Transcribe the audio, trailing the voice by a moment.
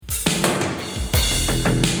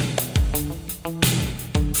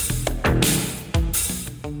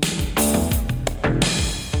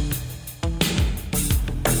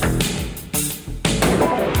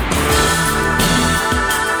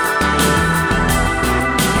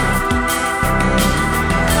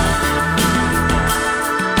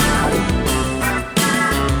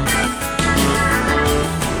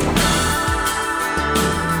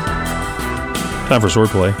Time for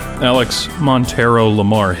swordplay. Alex Montero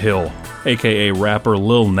Lamar Hill, a.k.a. rapper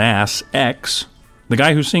Lil Nas X, the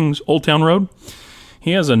guy who sings Old Town Road,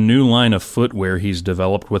 he has a new line of footwear he's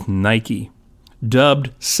developed with Nike.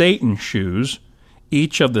 Dubbed Satan shoes,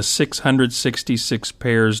 each of the 666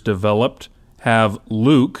 pairs developed have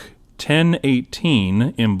Luke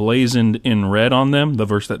 10:18 emblazoned in red on them, the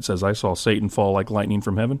verse that says, "I saw Satan fall like lightning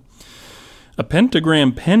from heaven," a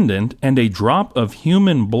pentagram pendant, and a drop of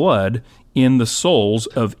human blood in the soles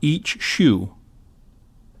of each shoe.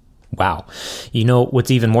 Wow. You know, what's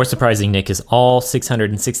even more surprising, Nick, is all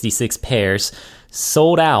 666 pairs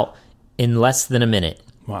sold out in less than a minute.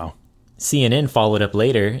 Wow. CNN followed up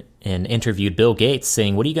later and interviewed Bill Gates,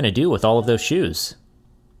 saying, "What are you going to do with all of those shoes?"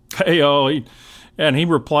 He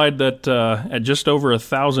replied that at just over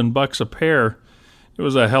 $1,000 a pair, it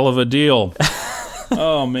was a hell of a deal.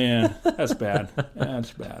 Oh, man. That's bad.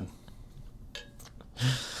 That's bad.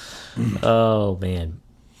 Oh, man.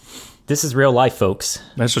 This is real life, folks.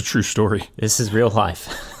 That's a true story. This is real life.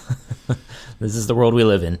 This is the world we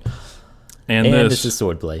live in. And this is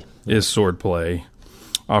Swordplay. Is Swordplay,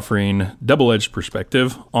 offering double-edged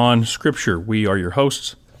perspective on Scripture. We are your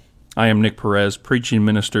hosts. I am Nick Perez, preaching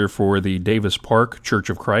minister for the Davis Park Church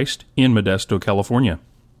of Christ in Modesto, California.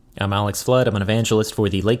 I'm Alex Flood. I'm an evangelist for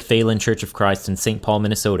the Lake Phelan Church of Christ in St. Paul,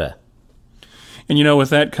 Minnesota. And you know, with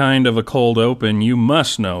that kind of a cold open, you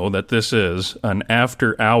must know that this is an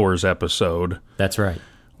after-hours episode. That's right.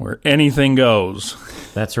 Where anything goes.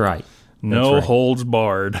 That's right. No holds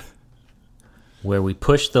barred. Where we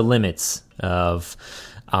push the limits of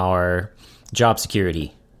our job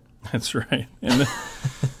security. That's right. And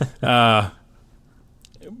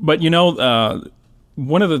but you know,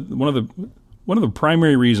 one of the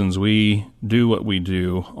primary reasons we do what we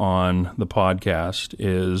do on the podcast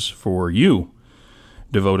is for you,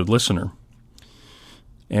 devoted listener.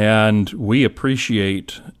 And we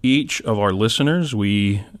appreciate each of our listeners.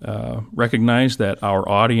 We recognize that our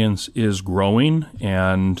audience is growing,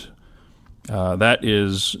 and that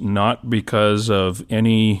is not because of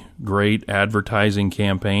any great advertising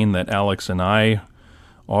campaign that Alex and I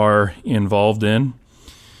are involved in.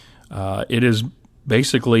 It is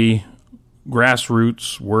basically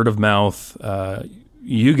grassroots, word of mouth.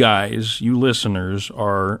 You guys, you listeners,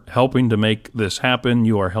 are helping to make this happen.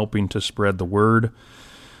 You are helping to spread the word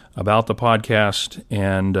about the podcast,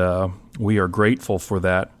 and we are grateful for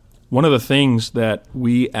that. One of the things that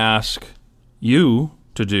we ask you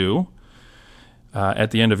to do at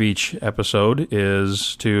the end of each episode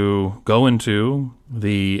is to go into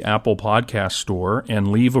the Apple Podcast Store and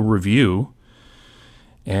leave a review,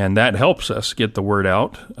 and that helps us get the word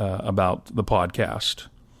out about the podcast.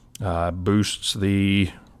 Boosts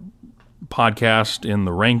the podcast in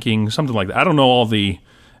the ranking, something like that. I don't know all the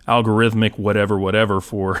algorithmic whatever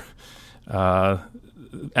for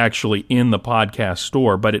actually in the podcast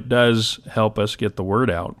store, but it does help us get the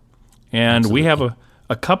word out. And Absolutely. We have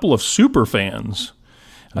a couple of super fans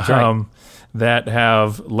that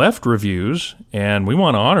have left reviews, and we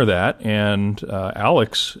want to honor that. And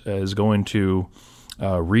Alex is going to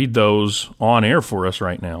read those on air for us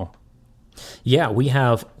right now. Yeah, we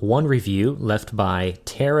have one review left by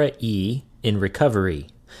Tara E. in Recovery.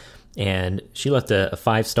 And she left a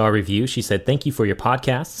 5-star review. She said, "Thank you for your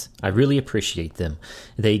podcasts. I really appreciate them.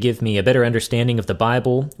 They give me a better understanding of the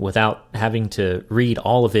Bible without having to read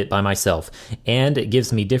all of it by myself. And it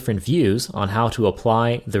gives me different views on how to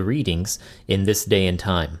apply the readings in this day and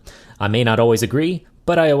time. I may not always agree,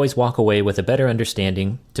 but I always walk away with a better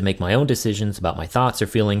understanding to make my own decisions about my thoughts or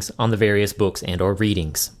feelings on the various books and or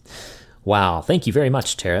readings." Wow. Thank you very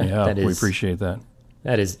much, Tara. Yeah, we appreciate that.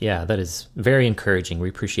 That is very encouraging. We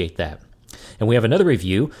appreciate that. And we have another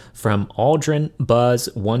review from Aldrin Buzz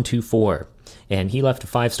 124. And he left a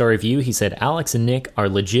 5-star review. He said, "Alex and Nick are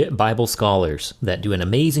legit Bible scholars that do an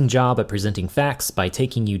amazing job at presenting facts by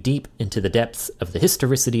taking you deep into the depths of the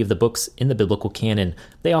historicity of the books in the biblical canon.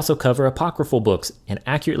 They also cover apocryphal books and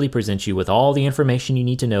accurately present you with all the information you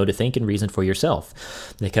need to know to think and reason for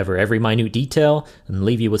yourself. They cover every minute detail and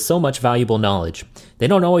leave you with so much valuable knowledge. They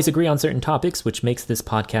don't always agree on certain topics, which makes this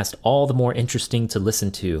podcast all the more interesting to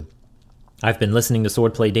listen to. I've been listening to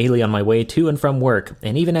Swordplay daily on my way to and from work,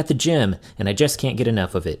 and even at the gym, and I just can't get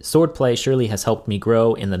enough of it. Swordplay surely has helped me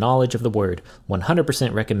grow in the knowledge of the Word.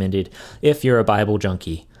 100% recommended if you're a Bible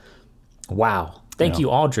junkie." Wow. Thank you,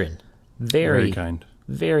 Aldrin. Very kind.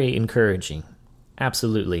 Very encouraging.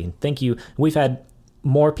 Absolutely. Thank you. We've had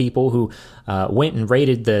more people who went and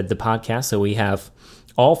rated the podcast, so we have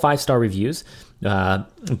all 5-star reviews,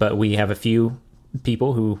 but we have a few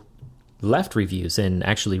people who left reviews and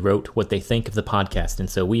actually wrote what they think of the podcast. And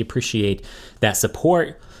so we appreciate that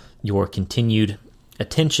support. your continued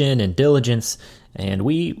attention and diligence. And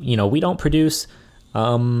we don't produce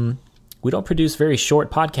very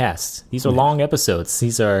short podcasts. These are long episodes.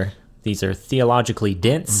 These are theologically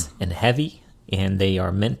dense and heavy, and they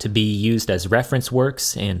are meant to be used as reference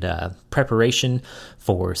works and preparation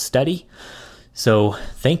for study. So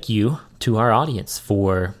thank you to our audience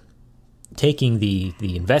for taking the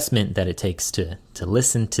investment that it takes to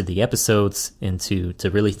listen to the episodes and to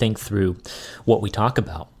really think through what we talk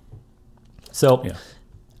about. So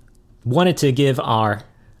wanted to give our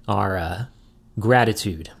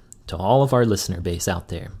gratitude to all of our listener base out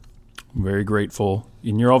there. I'm very grateful,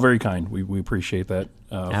 and you're all very kind. We appreciate that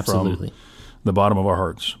Absolutely. from the bottom of our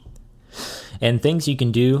hearts. And things you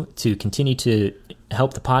can do to continue to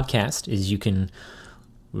help the podcast is you can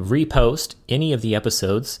repost any of the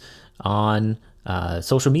episodes on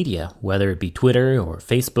social media, whether it be Twitter or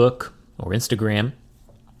Facebook or Instagram.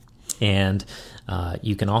 And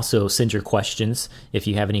you can also send your questions, if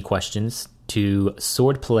you have any questions, to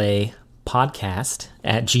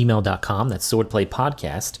swordplaypodcast@gmail.com. That's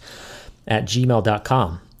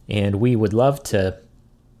swordplaypodcast@gmail.com. And we would love to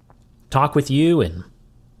talk with you and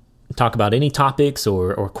talk about any topics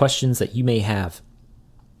or questions that you may have.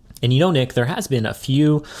 And Nick, there has been a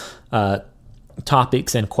few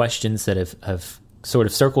topics and questions that have sort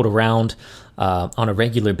of circled around on a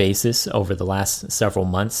regular basis over the last several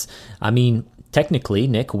months. I mean, technically,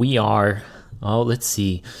 Nick, we are,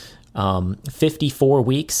 54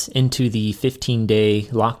 weeks into the 15-day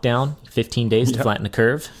lockdown, 15 days to flatten the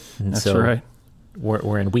curve. And That's right.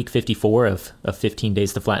 We're in week 54 of 15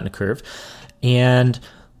 days to flatten the curve. And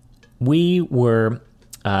we were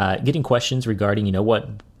getting questions regarding,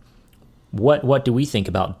 what do we think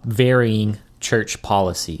about varying church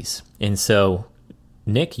policies? And so,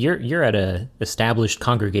 Nick, you're at a established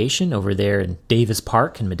congregation over there in Davis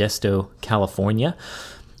Park in Modesto, California.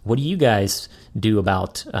 What do you guys do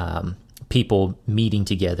about people meeting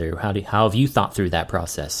together? How have you thought through that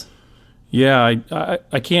process? Yeah,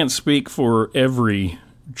 I can't speak for every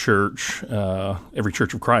Church of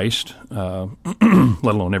Christ,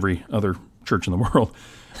 let alone every other church in the world.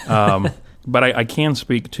 But I can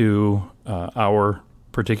speak to our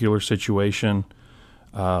particular situation.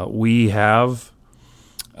 We have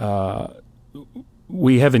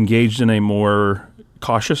engaged in a more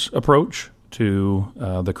cautious approach to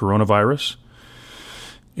the coronavirus,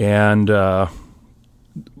 and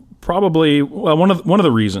probably one of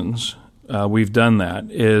the reasons we've done that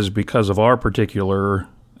is because of our particular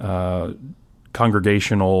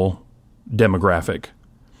congregational demographic.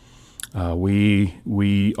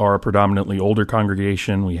 We are a predominantly older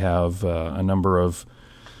congregation. We have a number of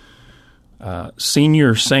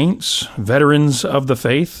senior saints, veterans of the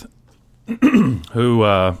faith,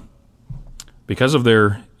 who, because of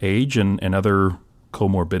their age and other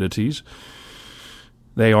comorbidities,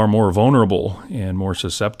 they are more vulnerable and more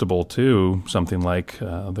susceptible to something like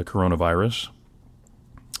the coronavirus.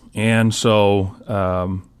 And so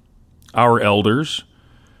our elders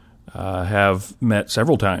have met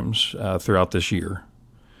several times throughout this year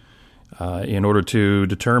in order to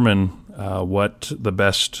determine what the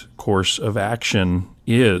best course of action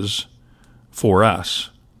is for us.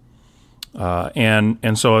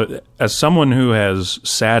 And so as someone who has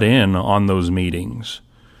sat in on those meetings,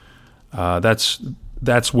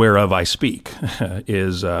 that's whereof I speak,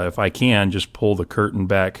 is if I can just pull the curtain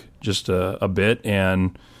back just a bit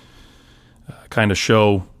and kind of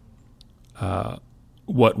show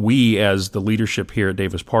what we as the leadership here at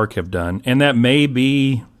Davis Park have done. And that may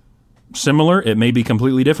be similar. It may be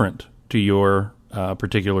completely different to your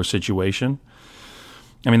particular situation.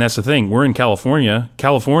 I mean, that's the thing. We're in California.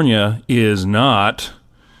 California is not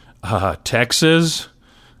Texas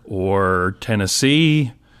or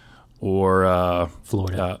Tennessee or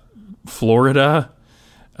Florida.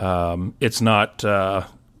 It's not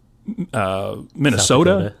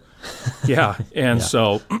Minnesota. Yeah. And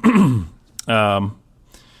so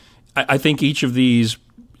I think each of these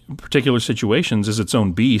particular situations is its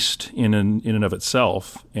own beast in and of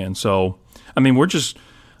itself. And so, I mean, we're just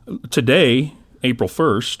today, April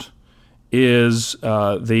 1st, is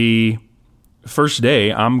the first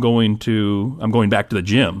day I'm going back to the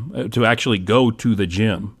gym, to actually go to the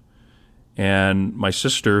gym. And my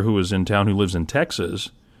sister, who was in town, who lives in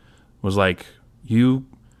Texas, was like, you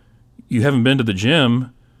haven't been to the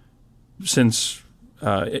gym since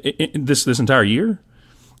this entire year?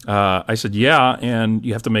 I said, yeah, and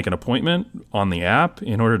you have to make an appointment on the app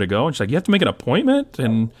in order to go. And she's like, you have to make an appointment?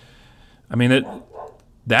 And I mean,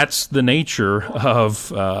 that's the nature of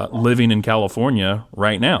living in California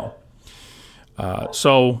right now.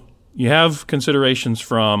 So you have considerations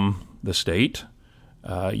from the state,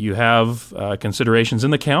 You have considerations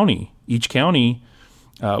in the county. Each county,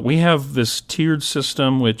 we have this tiered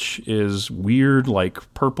system, which is weird.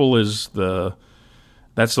 Like purple is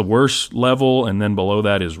that's the worst level, and then below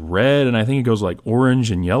that is red, and I think it goes like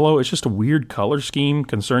orange and yellow. It's just a weird color scheme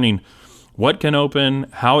concerning what can open,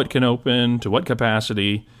 how it can open, to what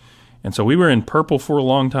capacity. And so we were in purple for a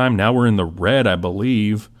long time. Now we're in the red, I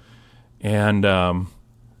believe. And so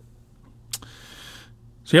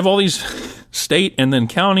you have all these state and then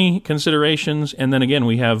county considerations. And then again,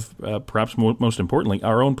 we have, perhaps most importantly,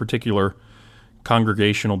 our own particular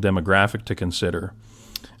congregational demographic to consider.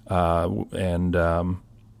 And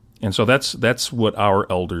so that's what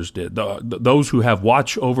our elders did. Those who have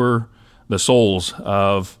watch over the souls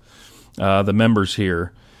of the members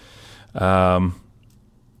here.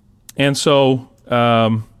 And so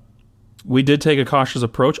we did take a cautious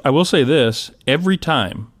approach. I will say this, every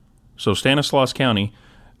time, so Stanislaus County,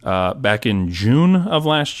 back in June of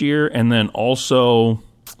last year, and then also,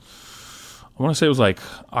 I want to say it was like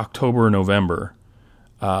October or November,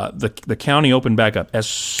 the county opened back up. As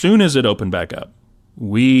soon as it opened back up,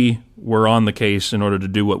 we were on the case in order to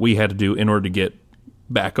do what we had to do in order to get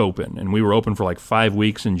back open. And we were open for like 5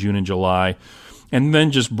 weeks in June and July. And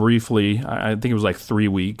then just briefly, I think it was like 3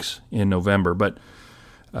 weeks in November, but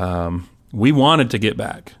we wanted to get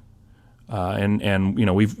back, and you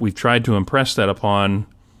know we've tried to impress that upon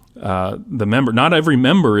the member. Not every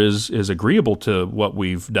member is agreeable to what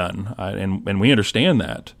we've done, and we understand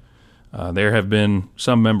that. There have been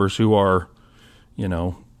some members who are,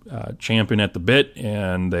 champing at the bit,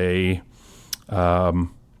 and they've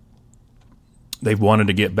wanted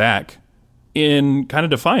to get back in kind of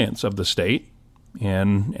defiance of the state.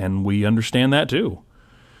 And we understand that too.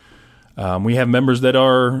 We have members that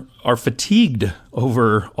are fatigued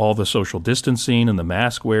over all the social distancing and the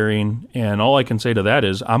mask wearing, and all I can say to that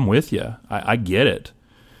is, I'm with you. I get it.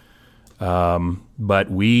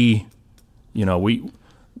 But we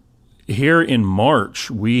here in March,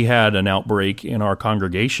 we had an outbreak in our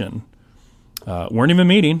congregation. Weren't even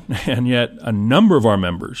meeting, and yet a number of our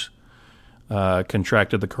members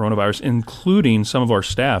contracted the coronavirus, including some of our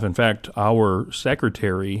staff. In fact, our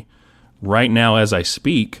secretary, right now as I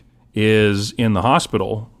speak, is in the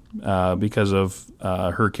hospital because of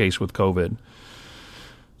her case with COVID.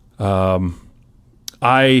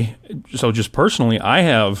 So just personally, I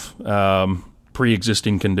have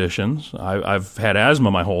pre-existing conditions. I've had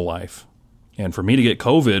asthma my whole life, and for me to get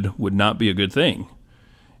COVID would not be a good thing.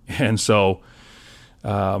 And so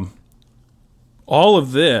all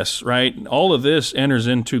of this, right? All of this enters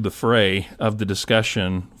into the fray of the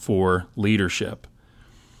discussion for leadership.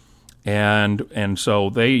 And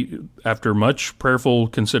so after much prayerful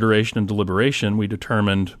consideration and deliberation, we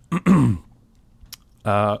determined we'll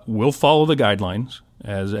follow the guidelines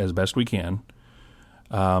as best we can.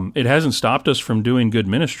 It hasn't stopped us from doing good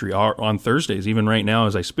ministry on Thursdays. Even right now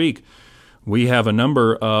as I speak, we have a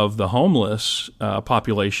number of the homeless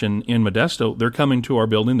population in Modesto. They're coming to our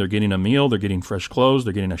building. They're getting a meal. They're getting fresh clothes.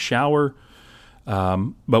 They're getting a shower.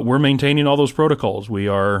 But we're maintaining all those protocols. We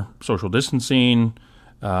are social distancing.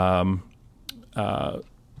 We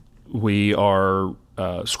are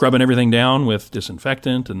scrubbing everything down with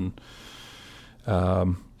disinfectant. And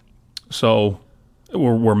so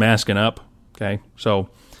we're masking up. Okay. So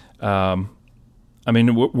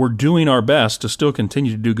we're doing our best to still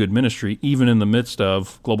continue to do good ministry, even in the midst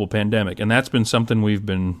of global pandemic. And that's been something we've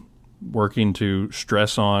been working to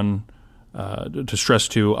stress on,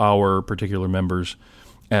 to our particular members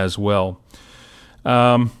as well.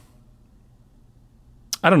 I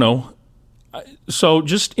don't know. So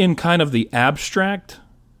just in kind of the abstract,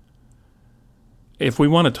 if we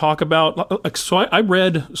want to talk about, so I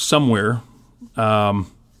read somewhere,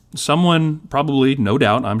 someone probably, no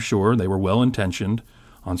doubt, I'm sure, they were well-intentioned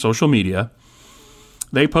on social media.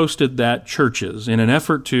 They posted that churches, in an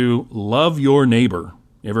effort to love your neighbor,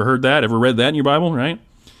 you ever heard that? Ever read that in your Bible, right?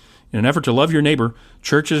 In an effort to love your neighbor,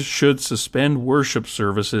 churches should suspend worship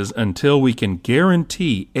services until we can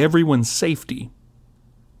guarantee everyone's safety.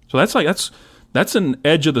 So that's an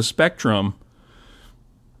edge of the spectrum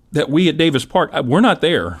that we at Davis Park, we're not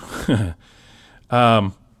there.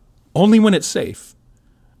 Only when it's safe.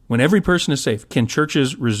 When every person is safe, can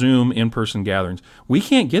churches resume in-person gatherings? We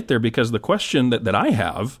can't get there because the question that I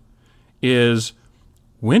have is,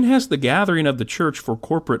 when has the gathering of the church for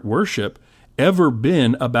corporate worship ever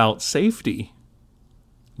been about safety?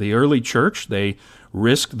 The early church, they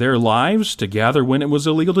risked their lives to gather when it was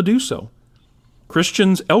illegal to do so.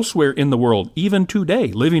 Christians elsewhere in the world, even today,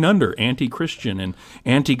 living under anti-Christian and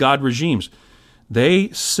anti-God regimes, they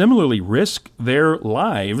similarly risk their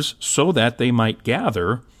lives so that they might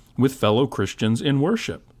gather with fellow Christians in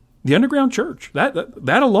worship. The underground church,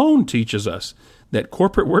 that alone teaches us that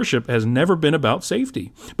corporate worship has never been about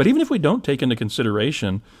safety. But even if we don't take into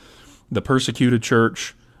consideration the persecuted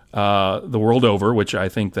church the world over, which I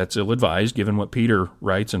think that's ill-advised, given what Peter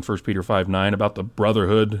writes in 1 Peter 5:9 about the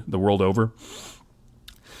brotherhood the world over,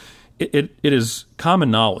 it is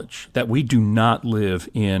common knowledge that we do not live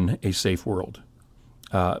in a safe world.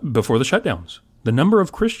 Before the shutdowns, the number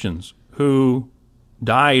of Christians who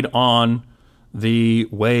died on the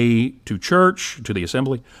way to church, to the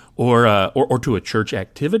assembly, or to a church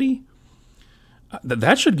activity,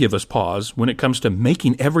 that should give us pause when it comes to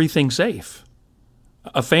making everything safe.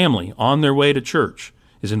 A family on their way to church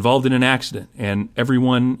is involved in an accident, and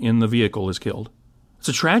everyone in the vehicle is killed. It's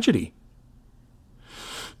a tragedy.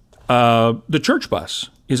 The church bus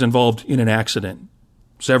is involved in an accident.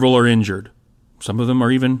 Several are injured. Some of them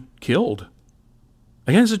are even killed.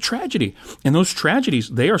 Again, it's a tragedy. And those tragedies,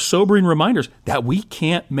 they are sobering reminders that we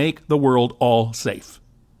can't make the world all safe.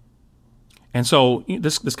 And so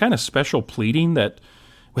this kind of special pleading that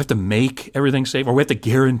we have to make everything safe, or we have to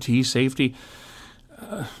guarantee safety,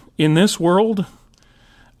 in this world,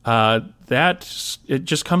 it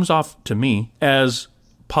just comes off to me as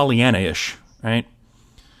Pollyanna-ish, right?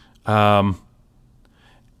 The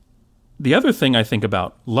other thing I think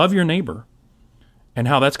about, love your neighbor, and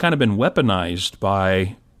how that's kind of been weaponized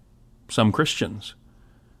by some Christians.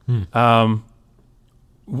 When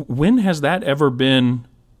has that ever been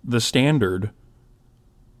the standard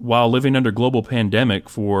while living under global pandemic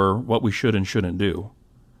for what we should and shouldn't do?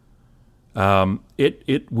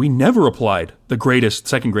 We never applied the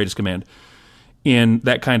second greatest command in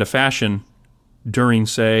that kind of fashion during,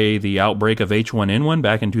 say, the outbreak of H1N1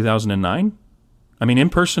 back in 2009. I mean,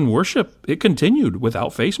 in-person worship, it continued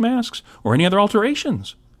without face masks or any other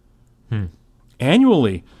alterations.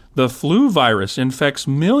 Annually, the flu virus infects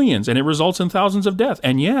millions, and it results in thousands of deaths.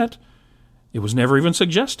 And yet, it was never even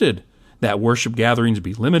suggested that worship gatherings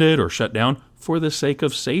be limited or shut down for the sake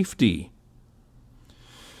of safety.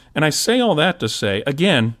 And I say all that to say,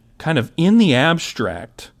 again, kind of in the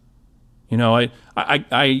abstract, I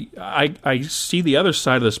see the other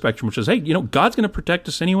side of the spectrum, which is, hey, God's going to protect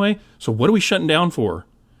us anyway, so what are we shutting down for?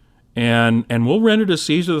 And we'll render to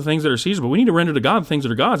Caesar the things that are Caesar, but we need to render to God the things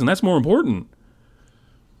that are God's, and that's more important.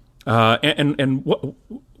 And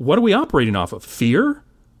what are we operating off of? Fear?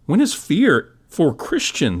 When has fear for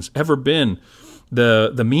Christians ever been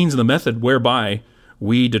the means and the method whereby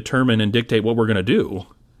we determine and dictate what we're going to do?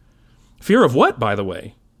 Fear of what, by the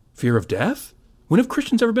way? Fear of death? When have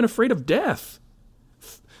Christians ever been afraid of death?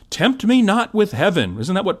 Tempt me not with heaven.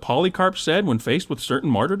 Isn't that what Polycarp said when faced with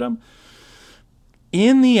certain martyrdom?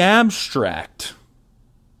 In the abstract,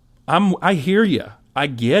 I hear you. I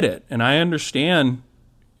get it. And I understand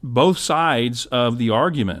both sides of the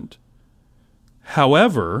argument.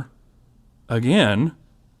 However, again,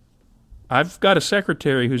 I've got a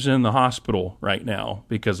secretary who's in the hospital right now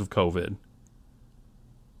because of COVID.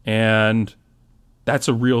 And that's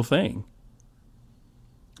a real thing.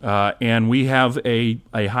 And we have a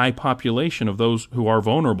high population of those who are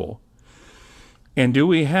vulnerable. And do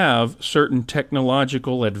we have certain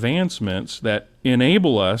technological advancements that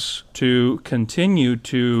enable us to continue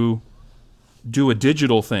to do a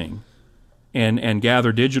digital thing and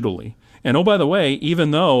gather digitally? And oh, by the way, even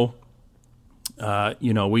though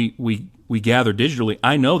we gather digitally,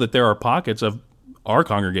 I know that there are pockets of our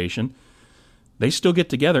congregation. They still get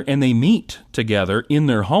together, and they meet together in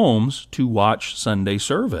their homes to watch Sunday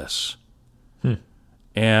service.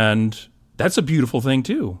 And that's a beautiful thing,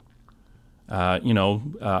 too. I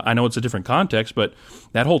know it's a different context, but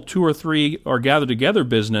that whole 2 or 3 are gathered together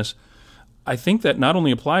business, I think that not only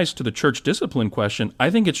applies to the church discipline question, I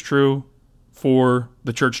think it's true for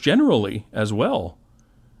the church generally as well.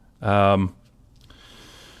 The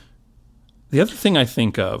other thing I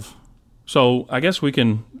think of, so I guess we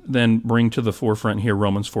can then bring to the forefront here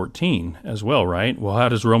Romans 14 as well, right? Well, how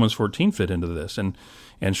does Romans 14 fit into this? And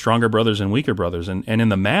stronger brothers and weaker brothers. And in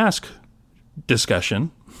the mask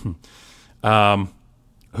discussion,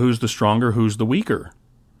 who's the stronger, who's the weaker?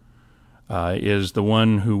 Is the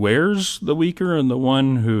one who wears the weaker and the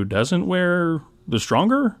one who doesn't wear the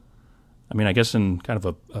stronger? I mean, I guess in kind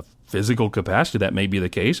of a physical capacity that may be the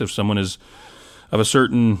case. If someone is of a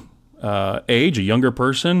certain age, a younger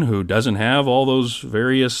person who doesn't have all those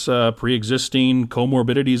various pre-existing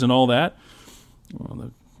comorbidities and all that,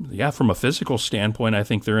 from a physical standpoint, I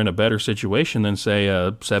think they're in a better situation than, say,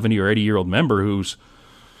 a 70 or 80-year-old member who's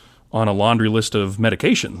on a laundry list of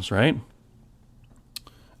medications, right?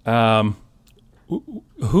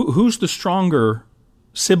 Who's the stronger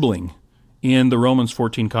sibling in the Romans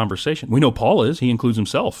 14 conversation. We know Paul is. He includes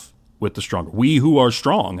himself with the stronger. We who are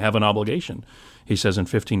strong have an obligation, he says in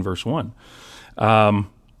 15 verse 1.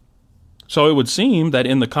 So it would seem that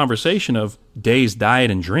in the conversation of days, diet,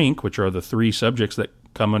 and drink, which are the three subjects that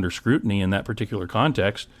come under scrutiny in that particular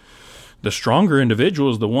context, the stronger individual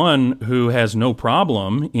is the one who has no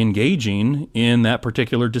problem engaging in that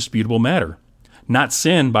particular disputable matter. Not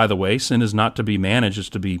sin, by the way. Sin is not to be managed, it's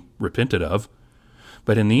to be repented of.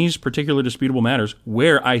 But in these particular disputable matters,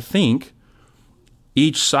 where I think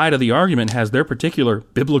each side of the argument has their particular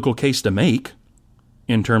biblical case to make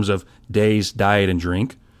in terms of days, diet, and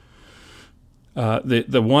drink,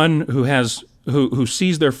 the one who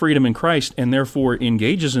sees their freedom in Christ and therefore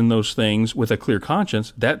engages in those things with a clear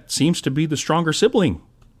conscience, that seems to be the stronger sibling.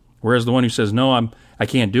 Whereas the one who says, no, I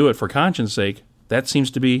can't do it for conscience sake, that seems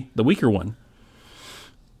to be the weaker one.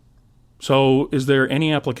 So is there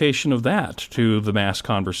any application of that to the mass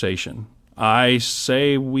conversation? I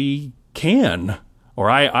say we can, or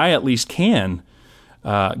I at least can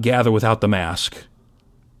gather without the mask.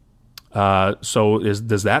 So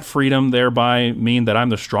does that freedom thereby mean that I'm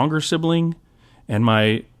the stronger sibling, and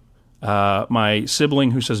my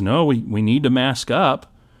sibling who says, no, we need to mask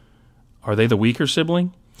up, are they the weaker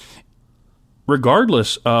sibling?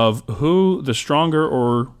 Regardless of who the stronger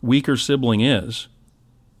or weaker sibling is,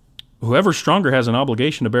 whoever's stronger has an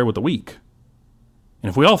obligation to bear with the weak. And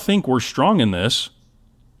if we all think we're strong in this,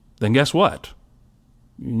 then guess what?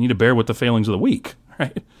 You need to bear with the failings of the weak,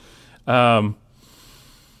 right? One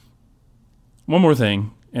more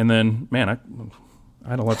thing, and then, man, I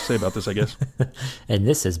had a lot to say about this, I guess. And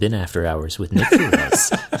this has been After Hours with Nick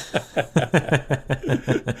Flores.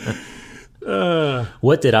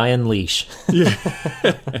 What did I unleash? The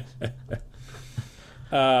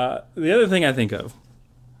other thing I think of,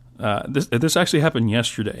 this actually happened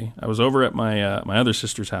yesterday. I was over at my other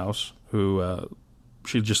sister's house, who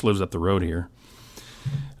she just lives up the road here.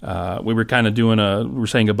 We were kind of we were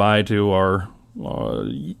saying goodbye to our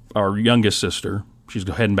youngest sister. She's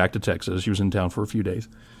heading back to Texas. She was in town for a few days.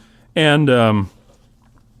 And I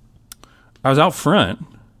was out front,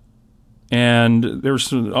 and there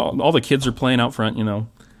was all the kids are playing out front, and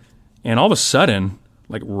all of a sudden,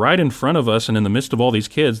 like right in front of us and in the midst of all these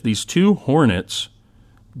kids, these two hornets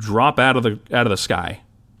drop out of the sky.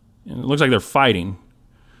 And it looks like they're fighting.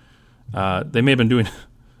 They may have been doing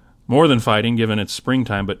more than fighting, given it's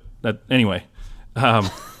springtime, but anyway.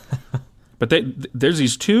 But there's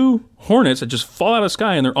these two hornets that just fall out of the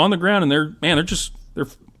sky, and they're on the ground, and they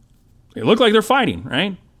look like they're fighting,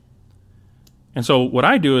 right? And so what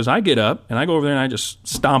I do is I get up, and I go over there, and I just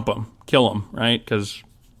stomp them, kill them, right? Because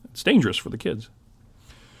it's dangerous for the kids.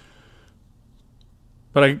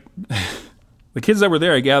 But the kids that were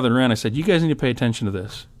there, I gathered around, I said, you guys need to pay attention to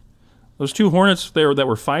this. Those two hornets there that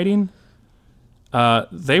were fighting,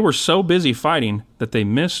 they were so busy fighting that they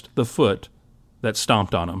missed the foot that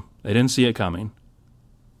stomped on them. They didn't see it coming.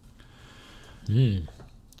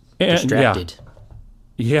 Distracted.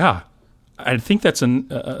 Yeah. I think that's an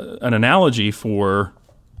analogy for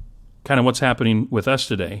kind of what's happening with us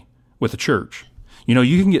today, with the church.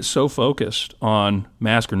 You can get so focused on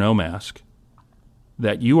mask or no mask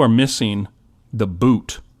that you are missing the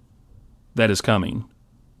boot that is coming.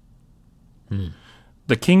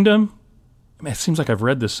 The kingdom, it seems like I've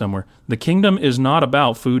read this somewhere. The kingdom is not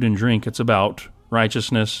about food and drink. It's about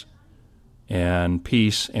righteousness and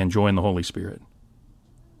peace and joy in the Holy Spirit.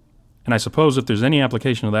 And I suppose if there's any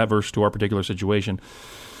application of that verse to our particular situation,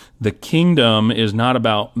 the kingdom is not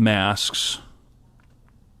about masks.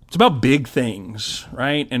 It's about big things,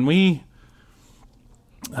 right? And we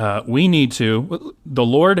need to, the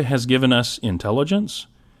Lord has given us intelligence.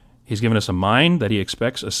 He's given us a mind that he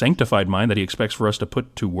expects, a sanctified mind that he expects for us to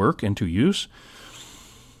put to work and to use.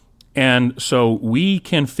 And so we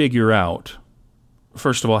can figure out,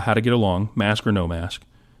 first of all, how to get along, mask or no mask.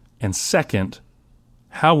 And second,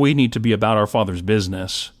 how we need to be about our Father's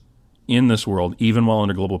business in this world, even while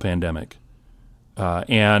under global pandemic.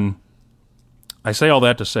 And I say all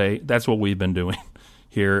that to say that's what we've been doing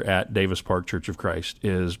here at Davis Park Church of Christ,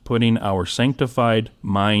 is putting our sanctified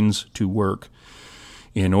minds to work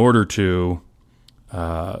in order to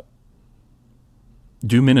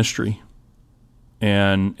do ministry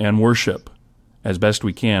and worship as best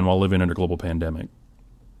we can while living under global pandemic.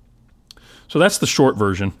 So that's the short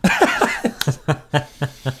version.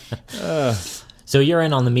 So you're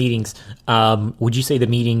in on the meetings. Would you say the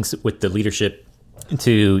meetings with the leadership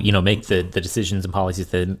to make the decisions and policies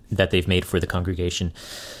that they've made for the congregation,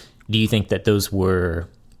 do you think that those were,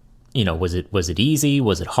 was it easy?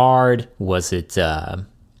 Was it hard? Was it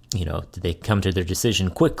did they come to their decision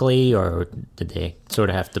quickly, or did they sort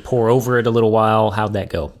of have to pore over it a little while? How'd that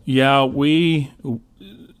go? Yeah,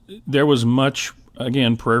 there was much,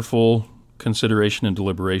 again, prayerful consideration and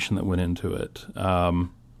deliberation that went into it.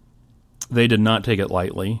 They did not take it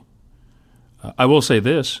lightly. I will say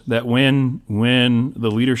this, that when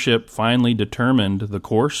the leadership finally determined the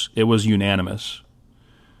course, it was unanimous.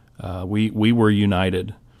 We were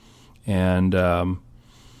united, and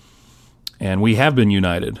we have been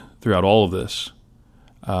united throughout all of this.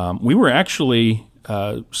 We were actually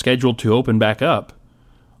scheduled to open back up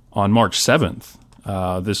on March 7th,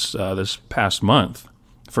 this past month,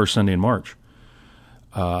 first Sunday in March.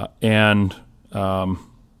 And the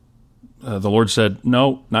Lord said,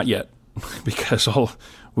 no, not yet, because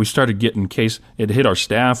we started getting it hit our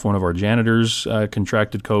staff. One of our janitors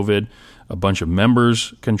contracted COVID. A bunch of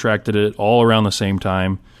members contracted it all around the same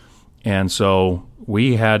time. And so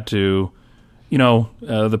we had to,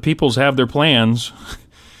 the peoples have their plans,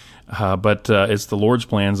 but it's the Lord's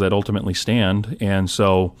plans that ultimately stand. And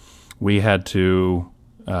so we had to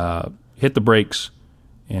hit the brakes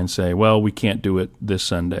and say, well, we can't do it this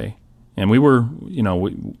Sunday. And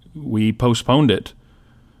we postponed it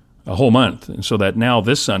a whole month. And so that now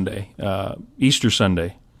this Sunday, Easter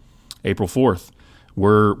Sunday, April 4th,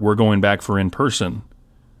 we're going back for in-person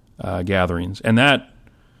gatherings. And that,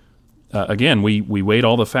 again, we weighed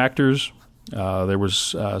all the factors. There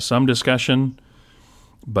was some discussion,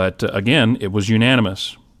 but again, it was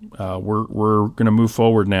unanimous. We're going to move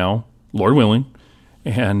forward now, Lord willing,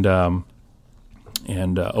 and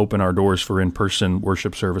open our doors for in-person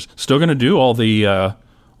worship service. Still going to do all the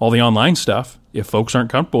online stuff. If folks aren't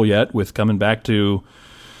comfortable yet with coming back to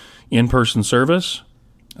in-person service,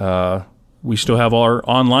 we still have our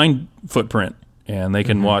online footprint, and they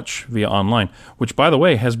can watch via online, which, by the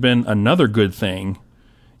way, has been another good thing,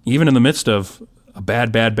 even in the midst of a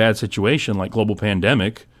bad situation like global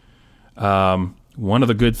pandemic. One of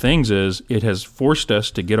the good things is it has forced us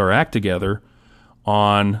to get our act together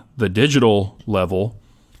on the digital level,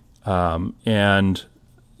 and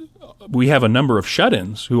we have a number of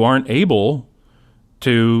shut-ins who aren't able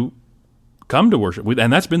to come to worship,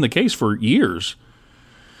 and that's been the case for years.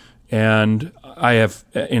 And I have,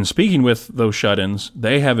 in speaking with those shut-ins,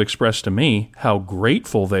 they have expressed to me how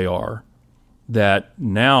grateful they are that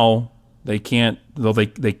now they can't, though they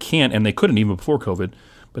can't, and they couldn't even before COVID,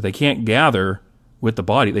 but they can't gather with the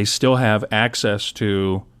body. They still have access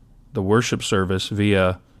to the worship service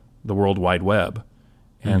via the World Wide Web.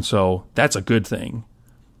 And so that's a good thing.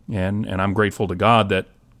 And I'm grateful to God that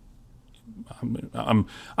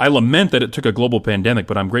I lament that it took a global pandemic,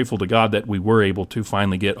 but I'm grateful to God that we were able to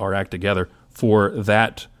finally get our act together for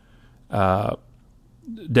that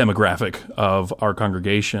demographic of our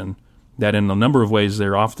congregation that in a number of ways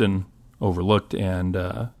they're often overlooked and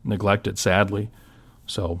neglected, sadly.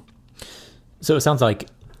 So it sounds like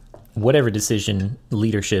whatever decision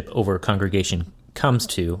leadership over a congregation comes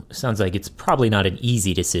to, sounds like it's probably not an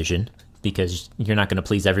easy decision, because you're not going to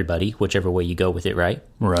please everybody, whichever way you go with it, right?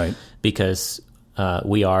 Right. Because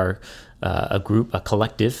we are a group, a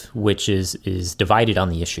collective, which is divided on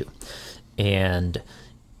the issue. And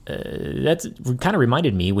that's kind of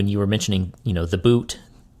reminded me when you were mentioning, the boot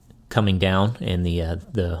coming down and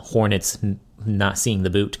the Hornets not seeing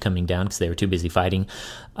the boot coming down because they were too busy fighting.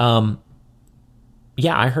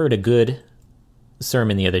 Yeah, I heard a good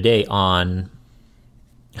sermon the other day on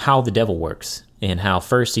how the devil works, and how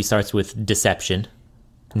first he starts with deception.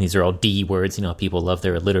 And these are all D words. People love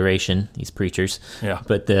their alliteration, these preachers. Yeah.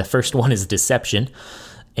 But the first one is deception.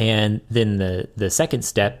 And then the second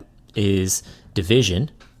step is division.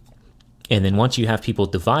 And then once you have people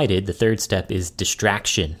divided, the third step is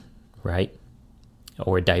distraction, right?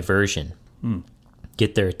 Or diversion.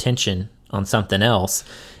 Get their attention on something else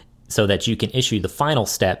so that you can issue the final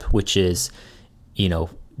step, which is,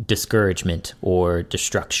 discouragement or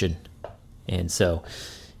destruction. And so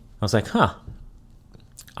I was like,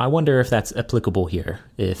 I wonder if that's applicable here.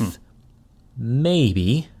 If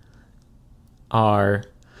maybe our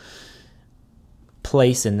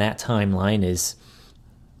place in that timeline is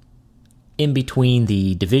in between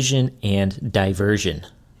the division and diversion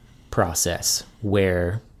process.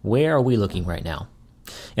 Where are we looking right now?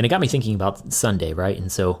 And it got me thinking about Sunday, right?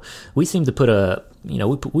 And so we seem to put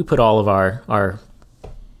we put all of our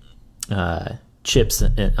chips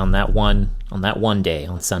on that one day,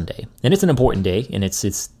 on Sunday. And it's an important day, and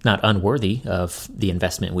it's not unworthy of the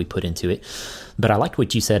investment we put into it. But I liked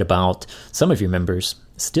what you said about some of your members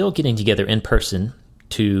still getting together in person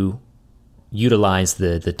to utilize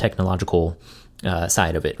the technological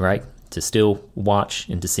side of it, right? To still watch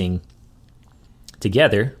and to sing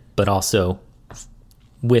together, but also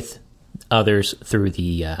with others through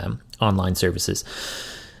the online services.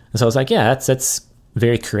 And so I was like, yeah, that's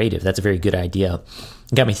very creative. That's a very good idea.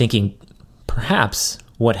 It got me thinking, perhaps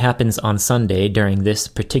what happens on Sunday during this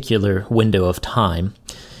particular window of time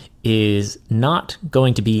is not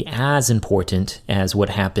going to be as important as what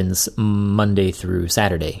happens Monday through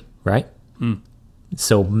Saturday, right?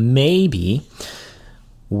 So maybe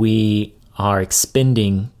we are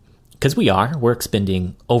expending, because we're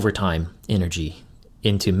expending overtime energy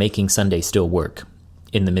into making Sunday still work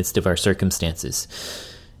in the midst of our circumstances,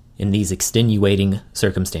 in these extenuating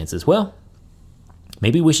circumstances. Well,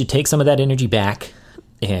 maybe we should take some of that energy back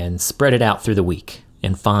and spread it out through the week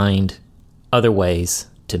and find other ways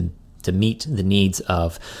to meet the needs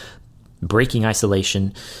of breaking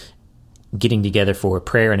isolation, getting together for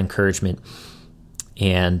prayer and encouragement,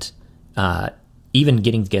 and even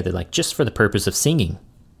getting together like just for the purpose of singing.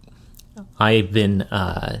 I've been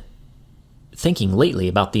thinking lately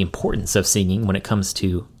about the importance of singing when it comes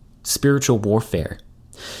to spiritual warfare.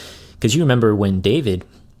 Because you remember when David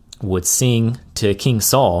would sing to King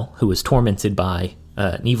Saul, who was tormented by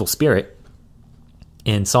an evil spirit,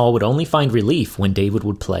 and Saul would only find relief when David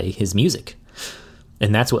would play his music.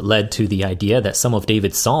 And that's what led to the idea that some of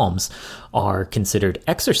David's psalms are considered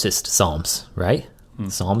exorcist psalms, right?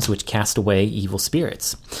 Psalms which cast away evil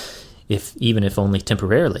spirits, even if only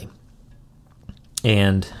temporarily.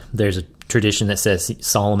 And there's a tradition that says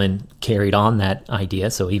Solomon carried on that idea,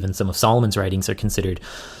 so even some of Solomon's writings are considered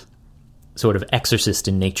sort of exorcist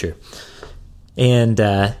in nature. And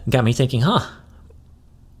got me thinking,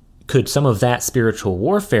 could some of that spiritual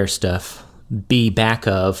warfare stuff be back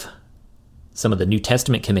of some of the New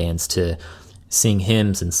Testament commands to sing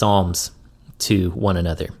hymns and psalms to one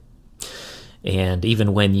another? And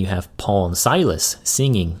even when you have Paul and Silas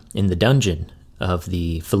singing in the dungeon of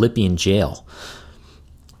the Philippian jail,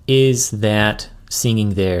 is that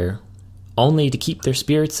singing there only to keep their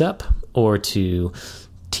spirits up, or to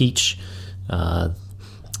teach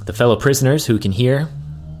the fellow prisoners who can hear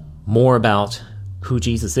more about who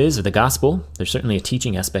Jesus is or the gospel? There's certainly a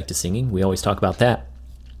teaching aspect to singing. We always talk about that.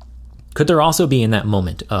 Could there also be in that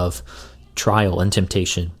moment of trial and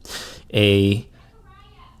temptation a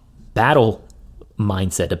battle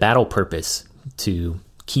mindset, a battle purpose to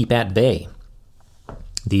keep at bay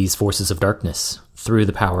these forces of darkness through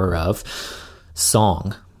the power of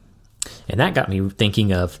song? And that got me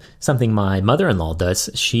thinking of something my mother-in-law does.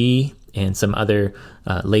 She and some other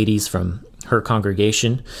ladies from her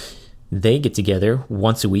congregation, they get together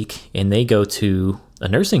once a week and they go to a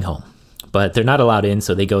nursing home, but they're not allowed in,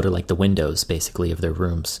 so they go to like the windows basically of their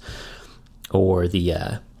rooms, or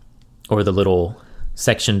the little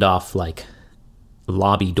sectioned off like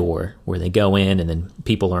lobby door where they go in, and then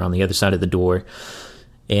people are on the other side of the door,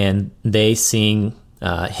 and they sing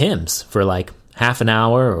hymns for like half an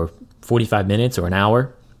hour or 45 minutes or an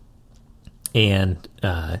hour, and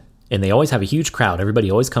they always have a huge crowd. Everybody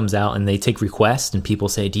always comes out, and they take requests, and people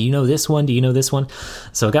say, do you know this one? Do you know this one?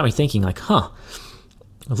 So it got me thinking, like,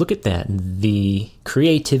 look at that. The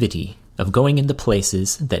creativity of going into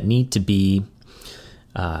places that need to be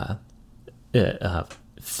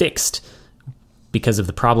fixed because of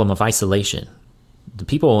the problem of isolation. The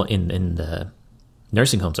people in the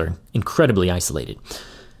nursing homes are incredibly isolated.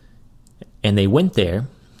 And they went there,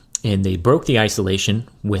 and they broke the isolation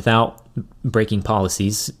without breaking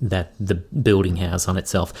policies that the building has on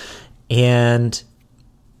itself, and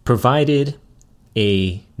provided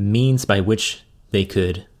a means by which they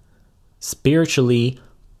could spiritually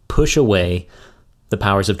push away the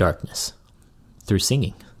powers of darkness through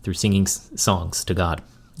singing songs to God.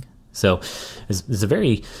 So it's a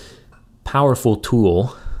very powerful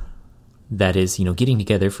tool that is, getting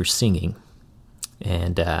together for singing.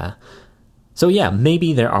 And so yeah,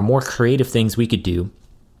 maybe there are more creative things we could do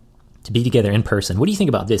to be together in person. What do you think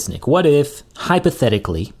about this, Nick? What if,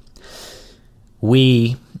 hypothetically,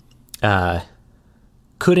 we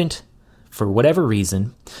couldn't, for whatever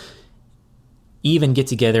reason, even get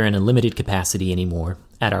together in a limited capacity anymore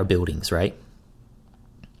at our buildings, right?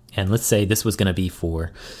 And let's say this was going to be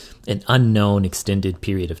for an unknown extended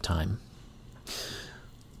period of time.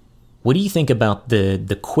 What do you think about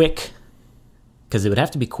the quick, because it would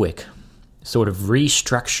have to be quick, sort of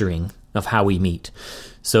restructuring of how we meet,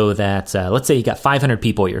 so that, let's say you got 500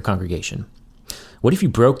 people at your congregation. What if you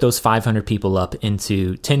broke those 500 people up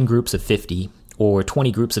into 10 groups of 50 or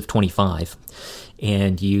 20 groups of 25,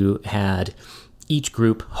 and you had each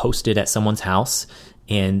group hosted at someone's house,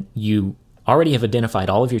 and you already have identified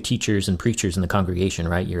all of your teachers and preachers in the congregation,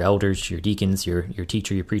 right? Your elders, your deacons, your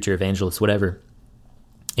teacher, your preacher, evangelist, whatever.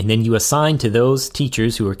 And then you assign to those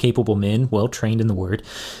teachers who are capable men, well-trained in the word,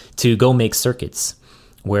 to go make circuits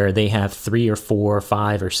where they have 3 or 4 or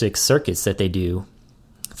 5 or 6 circuits that they do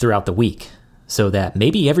throughout the week, so that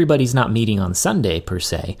maybe everybody's not meeting on Sunday per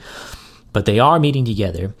se, but they are meeting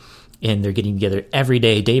together, and they're getting together every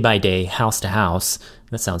day, day by day, house to house.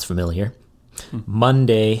 That sounds familiar.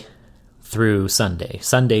 Monday through Sunday,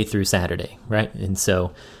 Sunday through Saturday, right? And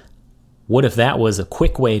so what if that was a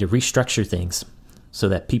quick way to restructure things so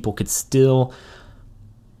that people could still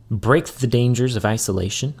break the dangers of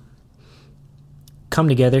isolation, come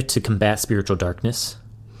together to combat spiritual darkness?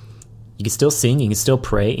 You can still sing, you can still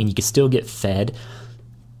pray, and you can still get fed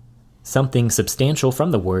something substantial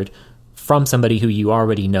from the Word from somebody who you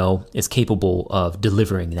already know is capable of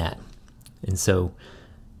delivering that. And so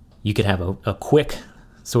you could have a quick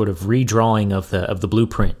sort of redrawing of the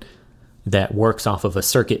blueprint that works off of a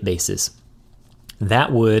circuit basis.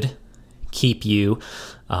 That would keep you,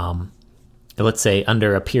 let's say,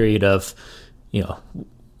 under a period of,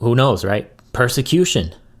 who knows, right?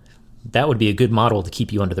 Persecution. That would be a good model to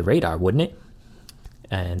keep you under the radar, wouldn't it?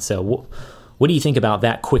 And so what do you think about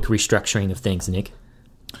that quick restructuring of things, Nick?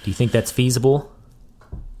 Do you think that's feasible?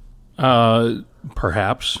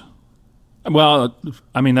 Perhaps. Well,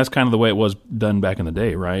 I mean, that's kind of the way it was done back in the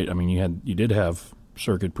day, right? I mean, you did have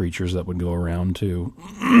circuit preachers that would go around to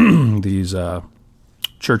these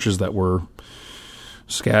churches that were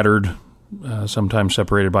scattered, sometimes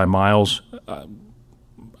separated by miles.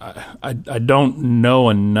 I don't know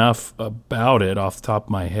enough about it off the top of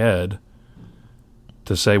my head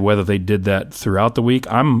to say whether they did that throughout the week.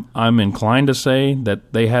 I'm inclined to say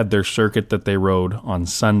that they had their circuit that they rode on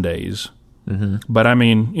Sundays. Mm-hmm. But I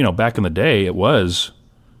mean, back in the day, it was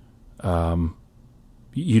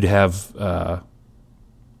you'd have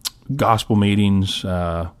gospel meetings,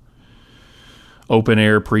 open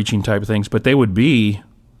air preaching type of things, but they would be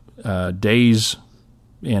days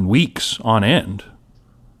and weeks on end.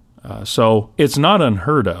 So it's not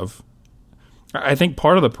unheard of. I think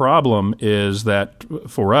part of the problem is that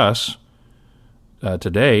for us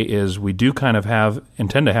today is we do kind of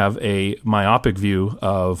tend to have a myopic view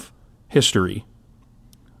of history,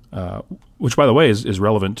 which, by the way, is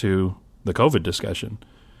relevant to the COVID discussion.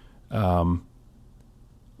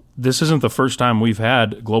 This isn't the first time we've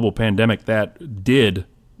had a global pandemic that did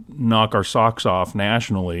knock our socks off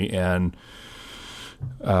nationally, and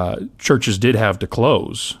churches did have to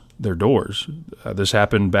close their doors. This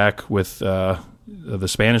happened back with the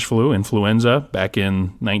Spanish flu, influenza, back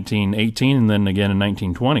in 1918 and then again in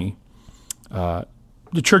 1920.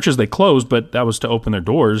 The churches, they closed, but that was to open their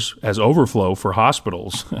doors as overflow for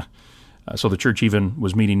hospitals. So the church even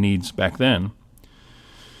was meeting needs back then.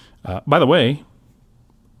 By the way,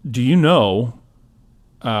 do you know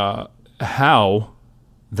how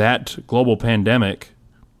that global pandemic,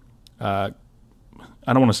 I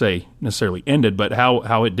don't want to say necessarily ended, but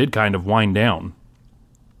how it did kind of wind down?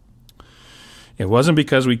 It wasn't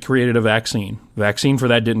because we created a vaccine. Vaccine for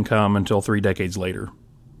that didn't come until 3 decades later.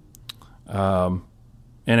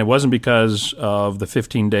 And it wasn't because of the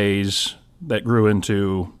 15 days that grew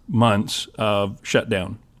into months of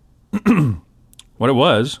shutdown. What it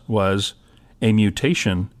was a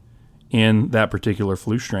mutation in that particular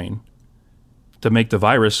flu strain to make the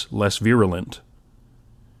virus less virulent,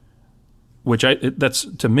 which that's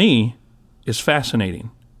to me is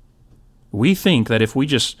fascinating. We think that if we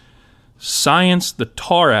just science the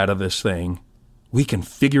tar out of this thing, we can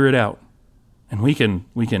figure it out. And we can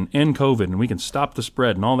end COVID and we can stop the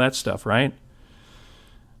spread and all that stuff, right?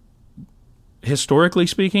 Historically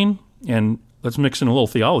speaking, and let's mix in a little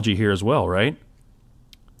theology here as well, right?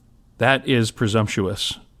 That is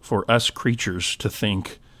presumptuous for us creatures to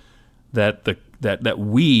think that that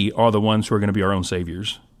we are the ones who are going to be our own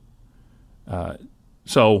saviors.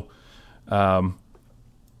 So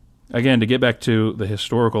again, to get back to the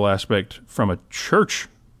historical aspect from a church,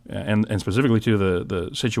 and specifically to the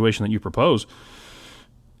situation that you propose,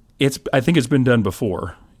 I think it's been done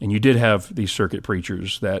before, and you did have these circuit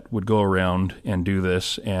preachers that would go around and do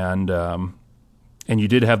this, and you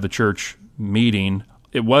did have the church meeting.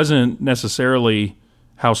 It wasn't necessarily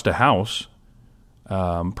house to house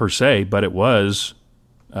per se, but it was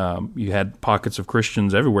you had pockets of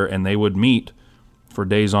Christians everywhere, and they would meet for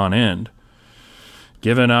days on end.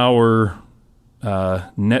 Given our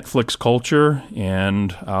Netflix culture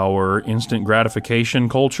and our instant gratification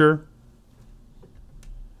culture,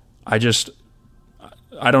 I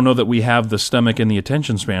don't know that we have the stomach and the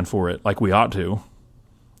attention span for it like we ought to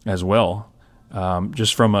as well,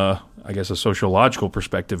 just from a sociological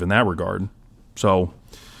perspective in that regard. So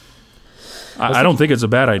I don't think it's a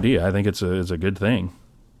bad idea. I think it's a good thing.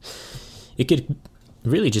 It could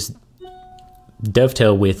really just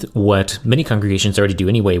dovetail with what many congregations already do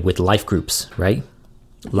anyway with life groups, right?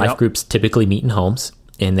 Life groups typically meet in homes,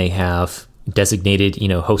 and they have designated,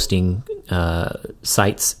 hosting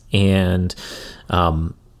sites, and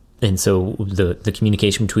so the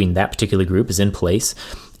communication between that particular group is in place.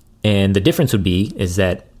 And the difference is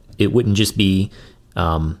that it wouldn't just be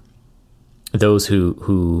those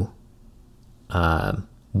who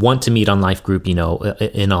want to meet on Life Group,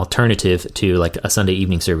 an alternative to like a Sunday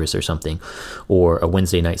evening service or something, or a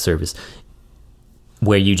Wednesday night service,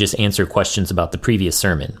 where you just answer questions about the previous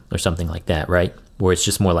sermon or something like that, right? Where it's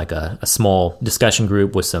just more like a small discussion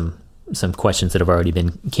group with some questions that have already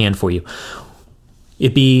been canned for you.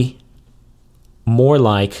 It'd be more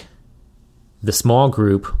like the small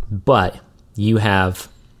group, but you have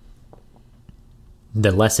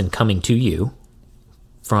the lesson coming to you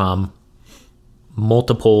from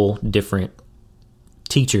multiple different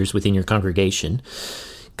teachers within your congregation,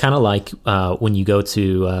 kind of like when you go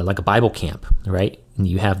to like a Bible camp, right? And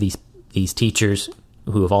you have these teachers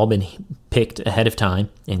who have all been picked ahead of time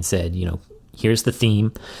and said, here's the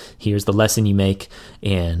theme, here's the lesson you make,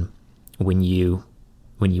 and when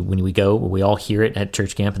we go, we all hear it at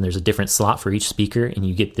church camp, and there's a different slot for each speaker, and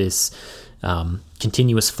you get this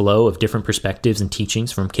continuous flow of different perspectives and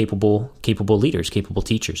teachings from capable leaders, capable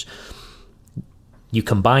teachers. You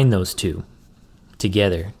combine those two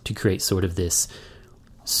together to create sort of this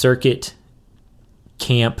circuit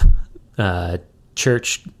camp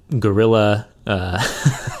church guerrilla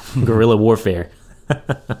warfare.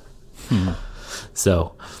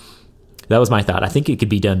 So that was my thought. I think it could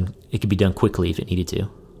be done quickly if it needed to.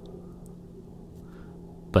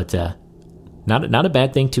 But not a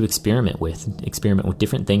bad thing to experiment with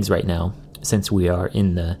different things right now, since we are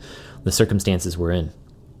in the circumstances we're in,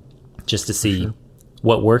 just to see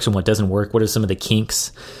what works and what doesn't work. What are some of the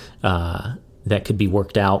kinks that could be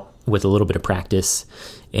worked out with a little bit of practice?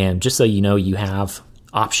 And just so you have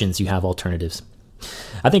options, you have alternatives.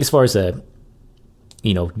 I think as far as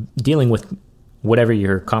dealing with whatever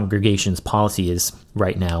your congregation's policy is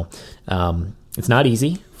right now, it's not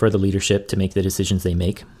easy for the leadership to make the decisions they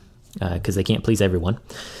make, because they can't please everyone.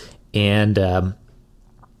 And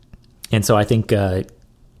so I think